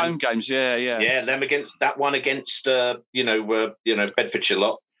 They're the home games, yeah. Yeah, them against Bedfordshire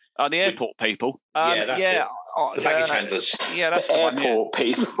lot. The airport people. That's it. The baggage handlers. Yeah, that's the airport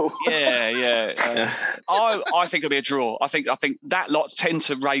people. Yeah. I think it'll be a draw. I think that lot tend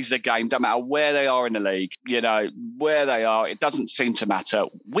to raise their game, don't matter where they are in the league. Where they are, it doesn't seem to matter.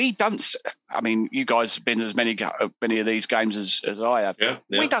 We don't. I mean, you guys have been to as many of these games as I have. Yeah.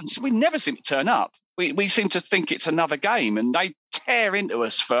 We never seem to turn up. We seem to think it's another game, and they tear into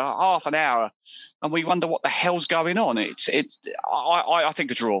us for half an hour, and we wonder what the hell's going on. I think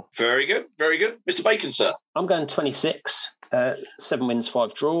a draw. Very good, Mr. Bacon, sir. I'm going 26. 7 wins,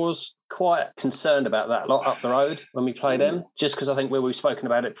 5 draws. Quite concerned about that lot up the road when we play them, just because I think where we've spoken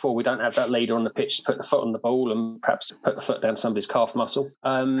about it before, we don't have that leader on the pitch to put the foot on the ball and perhaps put the foot down somebody's calf muscle.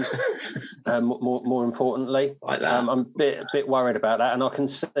 More importantly, like that. I'm a bit worried about that, and I can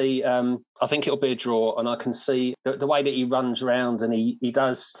see. I think it'll be a draw, and I can see the way that he runs around and he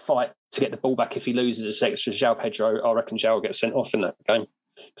does fight to get the ball back. If he loses this extra, João Pedro, I reckon João will get sent off in that game.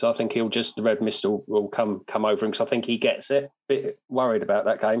 Because I think the red mist will come over him. Because I think he gets it. Bit worried about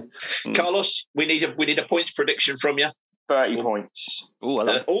that game. Carlos, we need a points prediction from you. 30 points.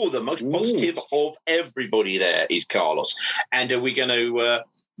 The most positive of everybody there is Carlos. And are we going to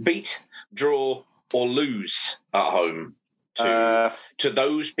beat, draw, or lose at home to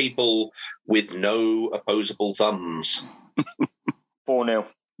those people with no opposable thumbs?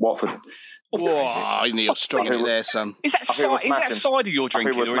 4-0, Watford. Whoa, Neil, strong there, son. Is that cider you're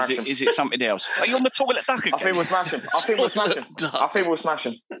drinking, or is it something else? Are you on the toilet duck again? I think we're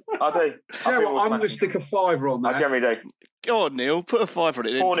smashing. I do. I'm going to stick a 5 on that. I generally do. Go on, Neil, put a 5 on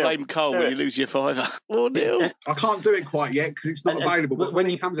it. Then blame Cole when you lose your 5. Oh, Neil. I can't do it quite yet because it's not available. But when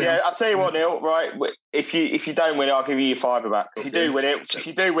it comes out, I'll tell you what, Neil. Right, if you don't win it, I'll give you your 5 back. If you do win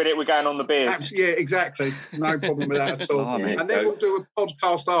it, we're going on the beers. Yeah, exactly. No problem with that at all. And then we'll do a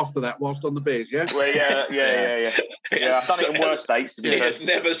podcast after that whilst on the beers. Yeah. Well, yeah. I've done it in worse states. To be fair. Has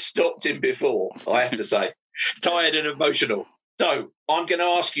never stopped him before. I have to say, tired and emotional. So I'm going to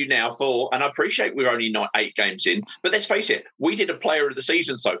ask you now and I appreciate we're only not 8 games in, but let's face it, we did a player of the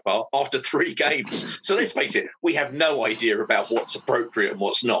season so far after 3 games. So let's face it, we have no idea about what's appropriate and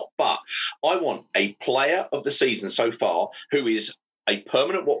what's not. But I want a player of the season so far who is a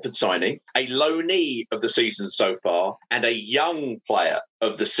permanent Watford signing, a loanee of the season so far, and a young player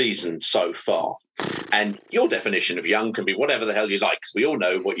of the season so far. And your definition of young can be whatever the hell you like, because we all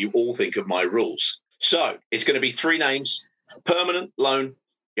know what you all think of my rules. So it's going to be 3 names. Permanent, loan,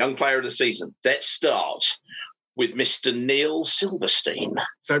 young player of the season. Let's start with Mr. Neil Silverstein.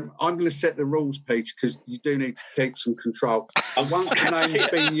 So I'm going to set the rules, Peter, because you do need to keep some control. And once the name's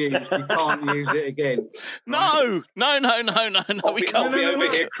been used, you can't use it again. No. We can't be over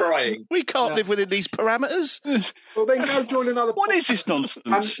here crying. We can't live within these parameters. Well, then go join another. What is this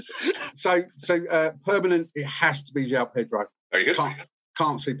nonsense? So permanent, it has to be João Pedro. Very good.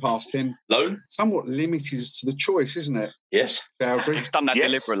 Can't see past him. Loan? Somewhat limited to the choice, isn't it? Yes. Chowdhury. He's done that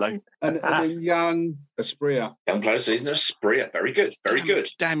deliberately. And then young Asprilla. Young player of the season, Asprilla. Very good. Very good.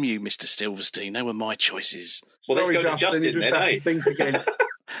 Damn you, Mr. Silverstein. They were my choices. Well, let's go to Justin then, eh? Think again.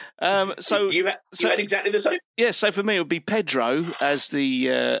 So you had exactly the same. Yeah. So for me, it would be Pedro as the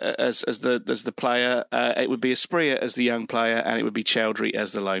as the player. It would be Asprilla as the young player, and it would be Chowdhury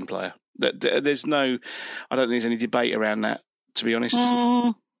as the loan player. I don't think there's any debate around that. To be honest,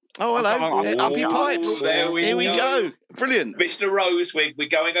 Oh, hello. Up your pipes. There Here we go. Brilliant. Mr. Rose, we're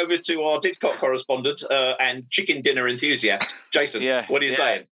going over to our Didcot correspondent and chicken dinner enthusiast. Jason, what are you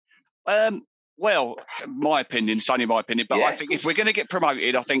saying? Well, my opinion, it's only my opinion, but I think if we're going to get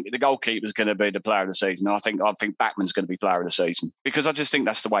promoted, I think the goalkeeper's going to be the player of the season. I think Bachmann's going to be player of the season because I just think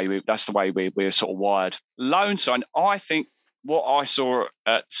that's the way we're sort of wired. Loan sign, I think what I saw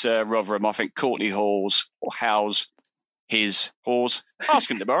at Rotherham, I think Courtney Hawes or Howes, ask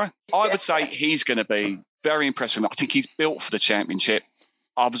him tomorrow. I would say he's going to be very impressed with him. I think he's built for the Championship.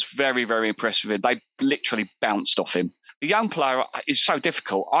 I was very, very impressed with him. They literally bounced off him. The young player is so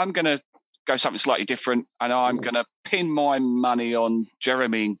difficult. I'm going to go something slightly different, and I'm going to pin my money on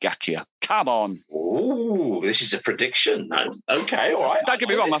Jeremy Ngakia. Come on! Oh, this is a prediction. No. Okay, all right. Don't get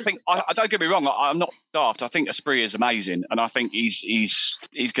me wrong. Don't get me wrong. I'm not daft. I think Asprilla is amazing, and I think he's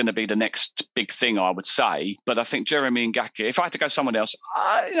going to be the next big thing. I would say, but I think Jeremy Ngakia. If I had to go someone else,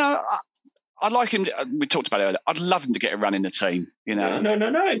 I'd like him. We talked about it earlier. I'd love him to get a run in the team. You know, no.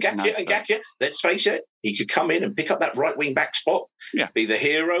 Ngakia. Let's face it, he could come in and pick up that right wing back spot. Yeah, be the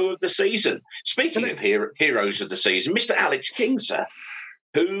hero of the season. Speaking of heroes of the season, Mr. Alex King, sir,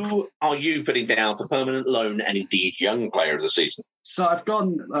 who are you putting down for permanent loan and indeed young player of the season? So I've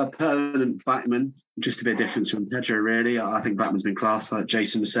gone permanent Bachmann, just a bit different from Pedro, really. I think Bachmann's been class, like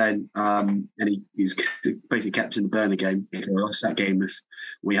Jason was saying, and he's basically kept us in the Burner game. If I lost that game, if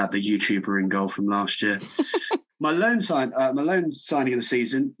we had the YouTuber in goal from last year. My loan signing of the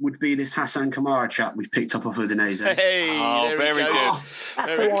season would be this Hassan Kamara chap we've picked up off Udinese. Hey, very good.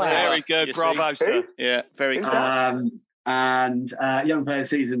 Very good. Bravo, sir. Yeah, very good. And young player of the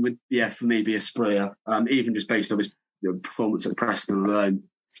season would, for me, be Asprilla. Even just based on his performance at Preston alone,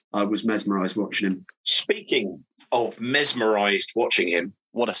 I was mesmerised watching him. Speaking of mesmerised watching him,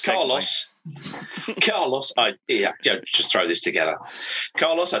 what a Carlos, just throw this together.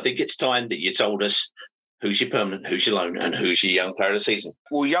 Carlos, I think it's time that you told us who's your permanent, who's your loan, and who's your young player of the season.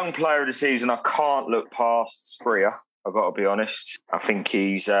 Well, young player of the season, I can't look past Asprilla. I've got to be honest. I think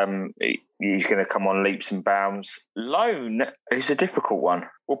he's going to come on leaps and bounds. Loan is a difficult one.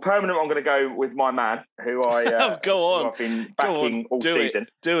 Well, permanent, I'm going to go with my man, who I've been backing all season.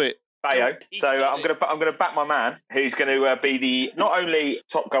 Do it. Bayo. So I'm going to back my man, who's going to be the not only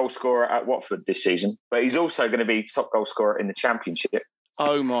top goal scorer at Watford this season, but he's also going to be top goal scorer in the Championship.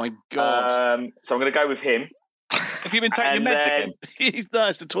 Oh my God! So I'm going to go with him. Have you been taking your meds again? He's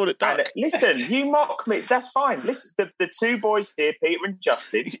nice, the toilet duck. Listen, you mock me. That's fine. Listen, the two boys here, Peter and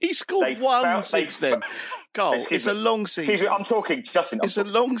Justin. He scored one since then. Carl, it's a long season. Excuse me, I'm talking, Justin. It's a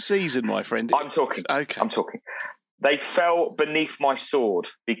long season, my friend. I'm talking. Okay. I'm talking. They fell beneath my sword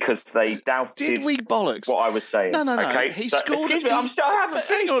because they doubted. Did we bollocks what I was saying? No. Okay, he scored. Excuse me, I haven't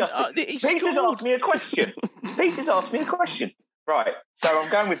finished, Justin. Peter's asked me a question. Right, so I'm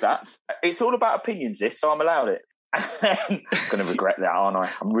going with that. It's all about opinions, this, so I'm allowed it. I'm going to regret that, aren't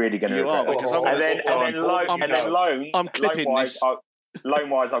I? I'm really going to regret that. And then loan. I'm clipping this.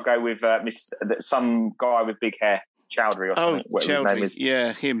 Loan-wise, I'll go with some guy with big hair, Chowdhury or something. Chowdhury. His name is.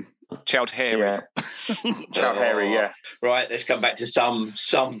 Yeah, him. Chowdhury. Yeah. Chowdhury, yeah. Right, let's come back to some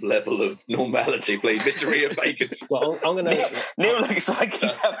level of normality, please. Mr. Ian Bacon. Well, I'm going to... Neil looks like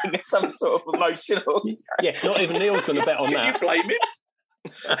he's having some sort of emotional... Yeah, not even Neil's going to bet on that. Can you blame him?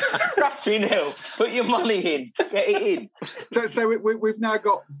 Trust me, Neil. Put your money in. Get it in. So we've now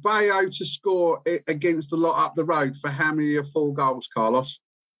got Bayo to score against the lot up the road for how many of 4 goals, Carlos?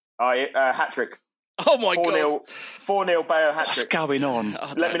 Hat-trick. Oh, my God. 4-0 Bayo hat-trick. What's going on?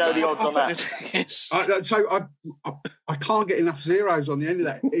 Let me know the odds on that. Yes. So I can't get enough zeros on the end of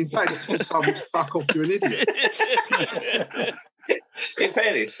that. In fact, it's just someone to fuck off, you're an idiot. In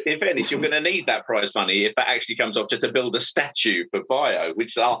fairness, you're going to need that prize money if that actually comes off just to build a statue for Bayo,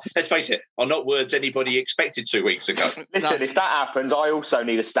 which are, let's face it, are not words anybody expected 2 weeks ago. Listen, if that happens, I also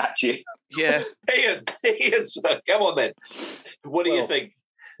need a statue. Yeah. Ian, sir, come on then. What do you think?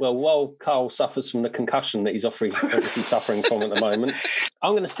 Well, while Carl suffers from the concussion that he's obviously suffering from at the moment,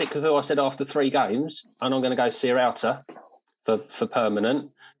 I'm going to stick with who I said after 3 games, and I'm going to go Sierralta for permanent,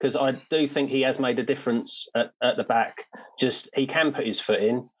 because I do think he has made a difference at the back. Just, he can put his foot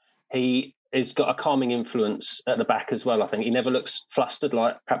in. He has got a calming influence at the back as well, I think. He never looks flustered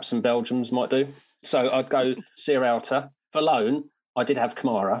like perhaps some Belgians might do. So I'd go Sierralta. For loan, I did have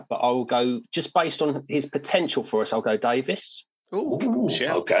Kamara, but I will go, just based on his potential for us, I'll go Davis. Ooh, shit.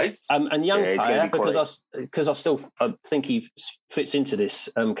 Okay. And young player, because I still think he fits into this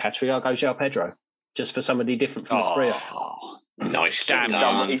category, I'll go João Pedro, just for somebody different from Asprilla. Nice.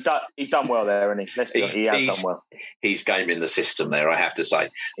 He's done well there, hasn't he? Let's be honest, he has done well. He's gaming the system there, I have to say.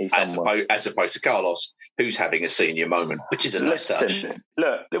 As opposed to Carlos, who's having a senior moment, which is a nice touch.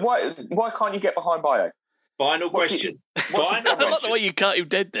 Look, why can't you get behind Bayo? Final question. I like the way you cut him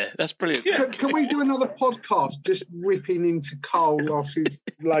dead there. That's brilliant. Yeah. Can we do another podcast just ripping into Carlos's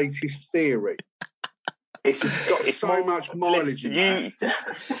latest theory? It's got so much mileage in it. Do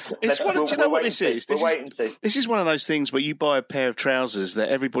you know what this is? We'll wait and see. This is one of those things where you buy a pair of trousers that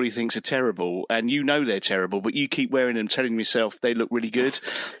everybody thinks are terrible, and you know they're terrible, but you keep wearing them, telling yourself they look really good.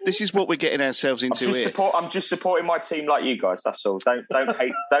 This is what we're getting ourselves into here. I'm just supporting my team like you guys. That's all. Don't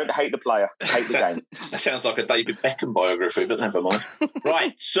hate the player. Hate the game. That sounds like a David Beckham biography, but never mind.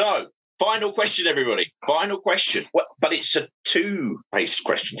 Right. So, final question, everybody. Final question. Well, but it's a two-based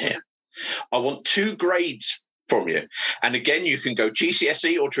question here. I want 2 grades from you. And again, you can go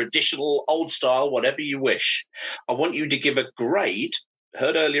GCSE or traditional, old style, whatever you wish. I want you to give a grade.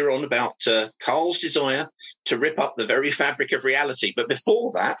 Heard earlier on about Carl's desire to rip up the very fabric of reality. But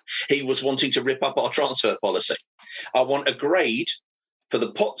before that, he was wanting to rip up our transfer policy. I want a grade for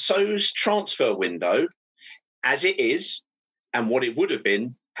the Potso's transfer window as it is and what it would have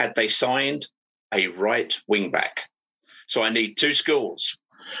been had they signed a right wing back. So I need 2 scores.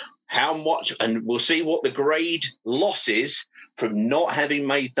 How much, and we'll see what the grade loss is from not having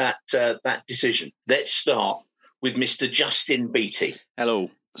made that decision. Let's start with Mr. Justin Beattie.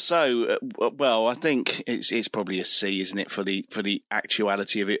 Hello. So, well, I think it's probably a C, isn't it, for the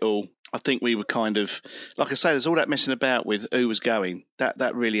actuality of it all. I think we were kind of, like I say, there's all that messing about with who was going.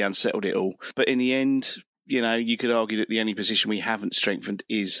 That really unsettled it all. But in the end, you know, you could argue that the only position we haven't strengthened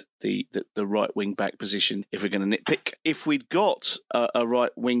is the right wing back position. If we're going to nitpick, if we'd got a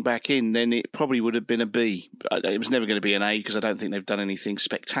right wing back in, then it probably would have been a B. It was never going to be an A because I don't think they've done anything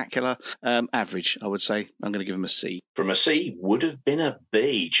spectacular. Average, I would say. I'm going to give them a C. From a C would have been a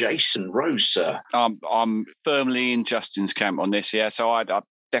B. Jason Rose, sir. I'm firmly in Justin's camp on this. Yeah, so I'd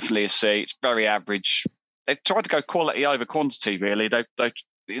definitely a C. It's very average. They've tried to go quality over quantity. Really, they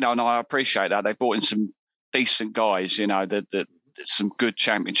and I appreciate that. They brought in some decent guys, that some good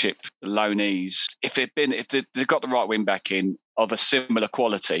championship loanees. If they've got the right wing back in of a similar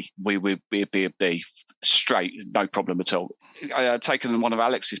quality, we would be a B straight, no problem at all. Taking one of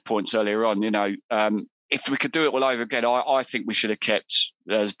Alex's points earlier on, if we could do it all over again, I think we should have kept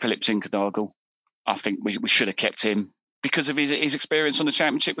Philip Zinkernagel. I think we should have kept him because of his experience on the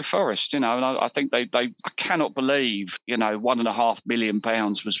championship with Forest, and I think I cannot believe, £1.5 million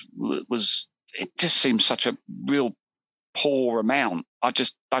was. It just seems such a real poor amount. I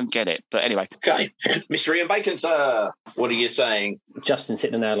just don't get it. But anyway. Okay. Mr. Ian Bacon, sir, what are you saying? Justin's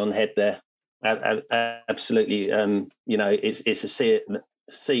hit the nail on the head there. Absolutely. It's a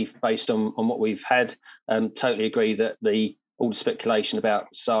C based on what we've had. Totally agree that all the speculation about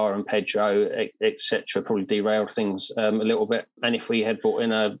Sarr and Pedro, etc., probably derailed things a little bit. And if we had brought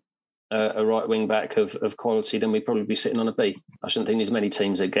in a right wing back of quality, then we'd probably be sitting on a B. I shouldn't think there's many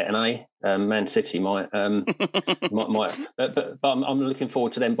teams that get an A. Man City might, but I'm looking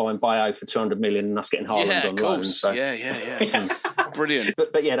forward to them buying Bayo for 200 million and us getting Haaland on loan. So. Yeah. Brilliant.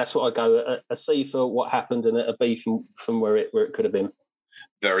 But yeah, that's what I go. A C for what happened and a B from where it could have been.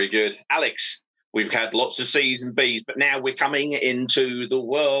 Very good, Alex. We've had lots of C's and B's, but now we're coming into the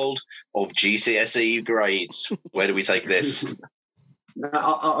world of GCSE grades. Where do we take this?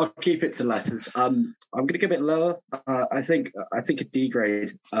 I'll keep it to letters. I'm going to give it lower. I think a D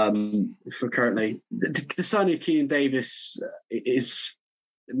grade for currently. The signing of Keegan Davis is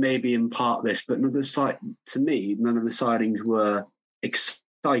maybe in part this, but none of the signings were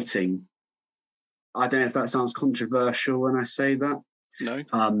exciting. I don't know if that sounds controversial when I say that. No.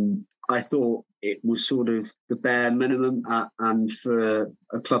 I thought it was sort of the bare minimum, and for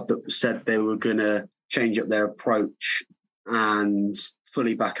a club that said they were going to change up their approach and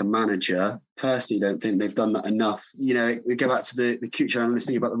fully back a manager, personally don't think they've done that enough. We go back to the Kuchar analyst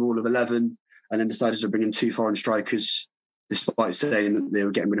thing about the rule of 11 and then decided to bring in 2 foreign strikers despite saying that they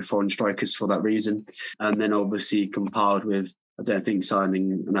were getting rid of foreign strikers for that reason. And then obviously compiled with, I don't think,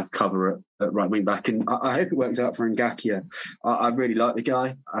 signing enough cover at right wing back. And I hope it works out for Ngakia. I really like the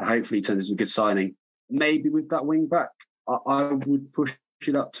guy. And hopefully he turns into a good signing. Maybe with that wing back, I would push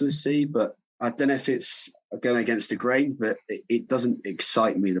it up to a C, but I don't know if it's going against the grain, but it doesn't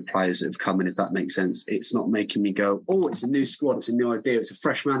excite me, the players that have come in, if that makes sense. It's not making me go, oh, it's a new squad, it's a new idea, it's a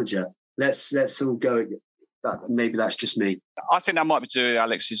fresh manager. Let's all go maybe that's just me. I think that might be to do,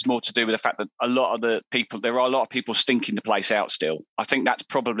 Alex, is more to do with the fact that there are a lot of people stinking the place out still. I think that's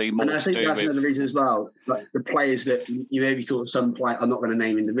probably more to do with... And I think that's another reason as well. Like the players that you maybe thought some players, I'm not going to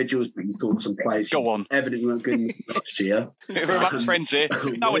name individuals, but you thought some players Go on. evidently weren't good last year. We're amongst friends here.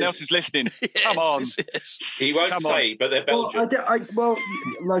 No one else is listening. Come on. He won't say, but they're Belgian. Well,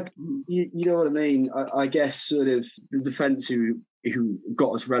 like, you know what I mean? I guess sort of the defence who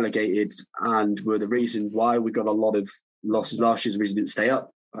got us relegated and were the reason why we got a lot of losses last year's reason we didn't stay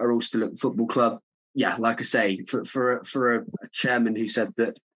up are all still at the football club. Yeah, like I say, for a chairman who said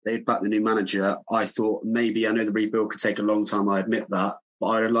that they'd back the new manager, I thought maybe, I know the rebuild could take a long time, I admit that, but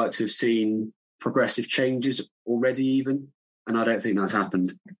I'd like to have seen progressive changes already even, and I don't think that's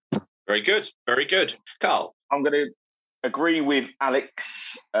happened. Very good, very good. Carl? I'm going to agree with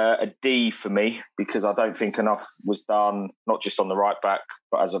Alex, a D for me, because I don't think enough was done, not just on the right back,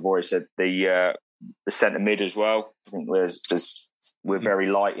 but as I've already said, the centre mid as well. I think we're very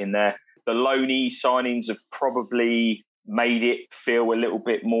light in there. The loanee signings have probably made it feel a little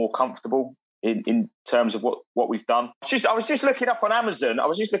bit more comfortable in terms of what we've done. I was just looking up on Amazon.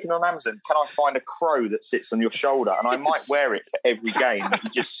 Can I find a crow that sits on your shoulder? And I might wear it for every game.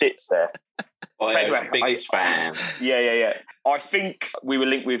 It just sits there. Anyway, biggest fan. Yeah. I think we were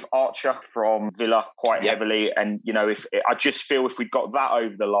linked with Archer from Villa quite heavily, and I just feel if we'd got that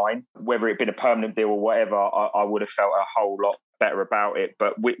over the line, whether it had been a permanent deal or whatever, I would have felt a whole lot better about it.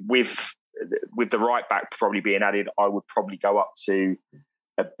 But with the right back probably being added, I would probably go up to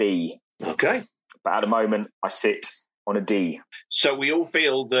a B. Okay, but at the moment I sit on a D. So we all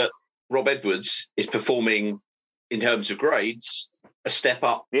feel that Rob Edwards is performing in terms of grades a step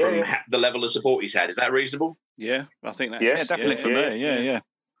up from the level of support he's had. Is that reasonable? Yeah, I think that. Yeah, definitely for me. Yeah.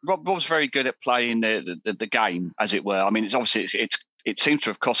 Rob's very good at playing the game, as it were. I mean, it seems to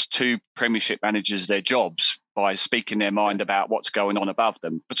have cost 2 Premiership managers their jobs by speaking their mind about what's going on above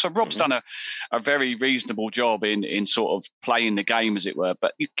them. But so Rob's done a very reasonable job in sort of playing the game, as it were.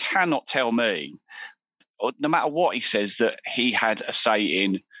 But you cannot tell me, no matter what he says, that he had a say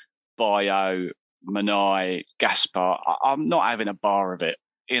in Bayo, Manai, Gaspar. I'm not having a bar of it.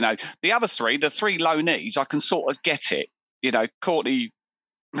 The other three, the 3 loanees, I can sort of get it. Courtney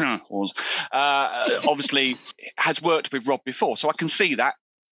obviously has worked with Rob before, so I can see that.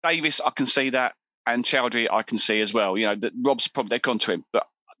 Davis, I can see that, and Chowdhury, I can see as well. That Rob's probably they've gone to him, but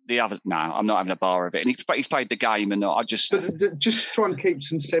the others, no, I'm not having a bar of it. And he's played the game, and I just just to try and keep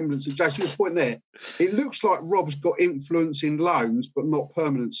some semblance of Jason's point there. It looks like Rob's got influence in loans, but not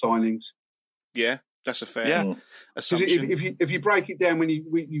permanent signings. Yeah, that's a fair assumption. If you break it down when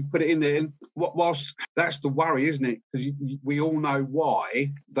you've put it in there, and whilst that's the worry, isn't it? Because we all know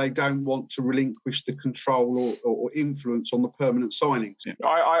why they don't want to relinquish the control or influence on the permanent signings. Yeah.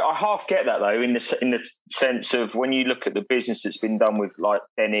 I half get that though, in the sense of when you look at the business that's been done with like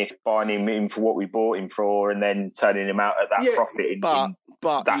Dennis, buying him in for what we bought him for, and then turning him out at that profit in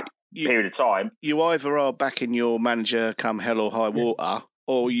that period of time. You either are backing your manager come hell or high water.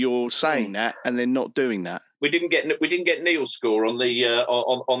 Or you're saying that and then not doing that. We didn't get Neil's score on the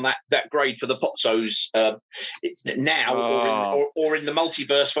on that grade for the Pozzos or in the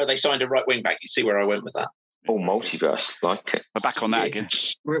multiverse where they signed a right wing back. You see where I went with that? Oh, multiverse, like it. We're back on that again.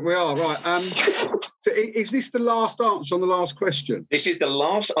 We are right. So is this the last answer on the last question? This is the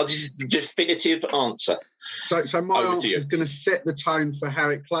last. This is the definitive answer. So my answer is going to set the tone for how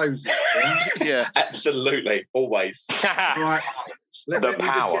it closes. Yeah, absolutely, always. Right. Let me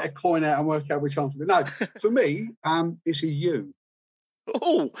just get a coin out and work out which answer. No, for me, it's a U.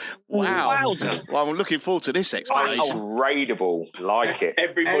 Oh, wow. Well, I'm looking forward to this explanation. Raidable, like it.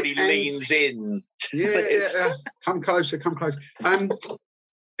 Everybody leans in. Yeah. Come closer. That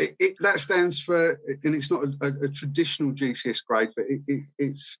stands for, and it's not a traditional GCS grade, but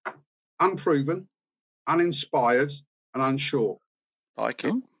it's unproven, uninspired, and unsure. Like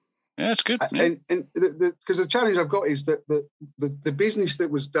it. Yeah, it's good. And because the challenge I've got is that the business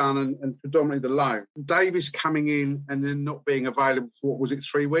that was done and predominantly the loan, Davis coming in and then not being available for, what was it,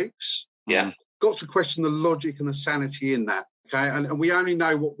 3 weeks? Yeah. Got to question the logic and the sanity in that. Okay. And we only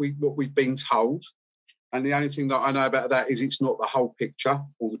know what we've been told. And the only thing that I know about that is it's not the whole picture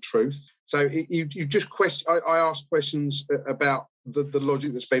or the truth. So you just question. I ask questions about the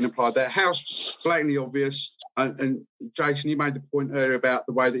logic that's been applied there. How's blatantly obvious? And Jason, you made the point earlier about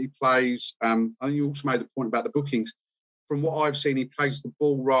the way that he plays, and you also made the point about the bookings. From what I've seen, he plays the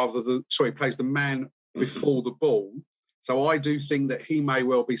ball he plays the man before the ball. So I do think that he may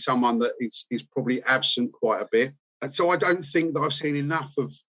well be someone that is probably absent quite a bit. And so I don't think that I've seen enough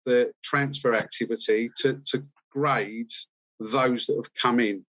of the transfer activity to grade those that have come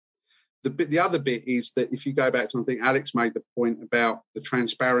in. the other bit is that if you go back to, I think Alex made the point about the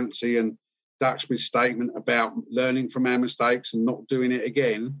transparency and Duxbury's statement about learning from our mistakes and not doing it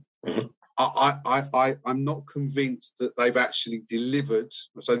again. Mm-hmm. I'm not convinced that they've actually delivered.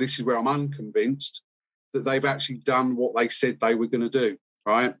 So this is where I'm unconvinced that they've actually done what they said they were going to do,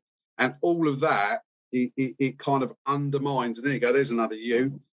 right? And all of that, it kind of undermines, and there you go, there's another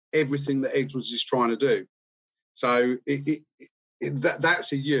everything that Edwards is trying to do. So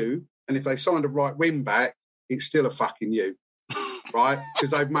that's a U, and if they signed a right wing back, it's still a fucking U, right?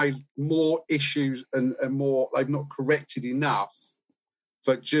 Because they've made more issues and more, they've not corrected enough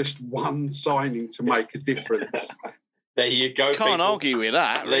for just one signing to make a difference. There you go. Can't argue with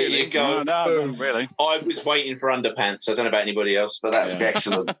that. There you go. No, really. I was waiting for underpants. I don't know about anybody else, but that was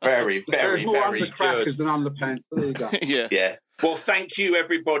excellent. Very, very, There's more very undercrackers good. than underpants. There you go. Yeah. Well, thank you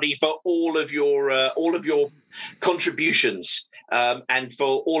everybody for all of your contributions, and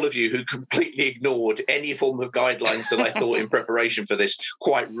for all of you who completely ignored any form of guidelines that I thought in preparation for this.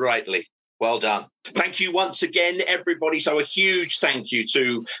 Quite rightly. Well done. Thank you once again, everybody. So a huge thank you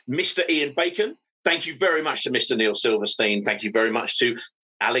to Mr. Ian Bacon. Thank you very much to Mr. Neil Silverstein. Thank you very much to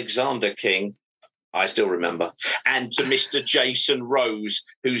Alexander King. I still remember. And to Mr. Jason Rose,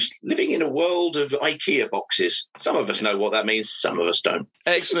 who's living in a world of IKEA boxes. Some of us know what that means. Some of us don't.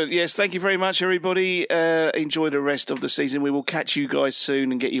 Excellent. Yes, thank you very much, everybody. Enjoy the rest of the season. We will catch you guys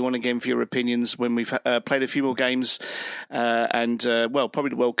soon and get you on again for your opinions when we've played a few more games. And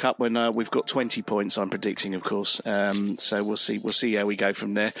probably the World Cup when we've got 20 points, I'm predicting, of course. So we'll see how we go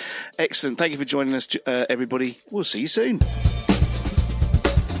from there. Excellent. Thank you for joining us, everybody. We'll see you soon.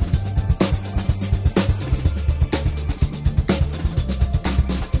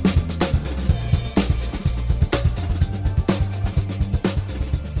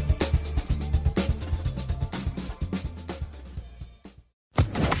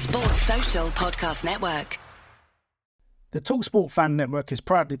 Podcast Network. The TalkSport Fan Network is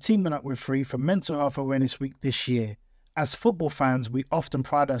proudly teaming up with Free for Mental Health Awareness Week this year. As football fans, we often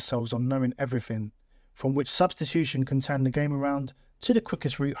pride ourselves on knowing everything, from which substitution can turn the game around to the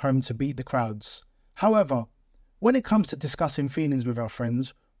quickest route home to beat the crowds. However, when it comes to discussing feelings with our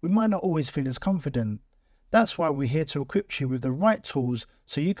friends, we might not always feel as confident. That's why we're here to equip you with the right tools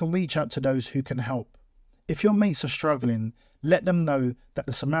so you can reach out to those who can help. If your mates are struggling, let them know that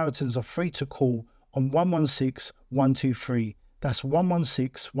the Samaritans are free to call on 116 123. That's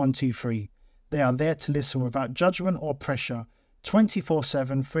 116 123. They are there to listen without judgment or pressure,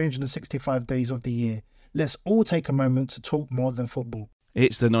 24/7, 365 days of the year. Let's all take a moment to talk more than football.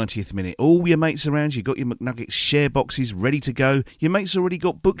 It's the 90th minute. All your mates around, you got your McNuggets share boxes ready to go. Your mates already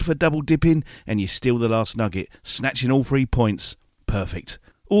got booked for double dipping, and you steal the last nugget, snatching all 3 points. Perfect.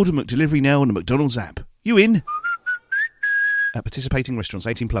 Order McDelivery now on the McDonald's app. You in? At participating restaurants,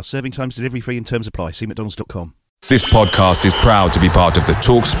 18 plus, serving times, delivery free and terms apply. See mcdonalds.com. This podcast is proud to be part of the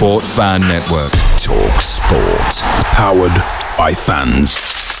TalkSport Fan Network. TalkSport. Powered by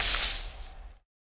fans.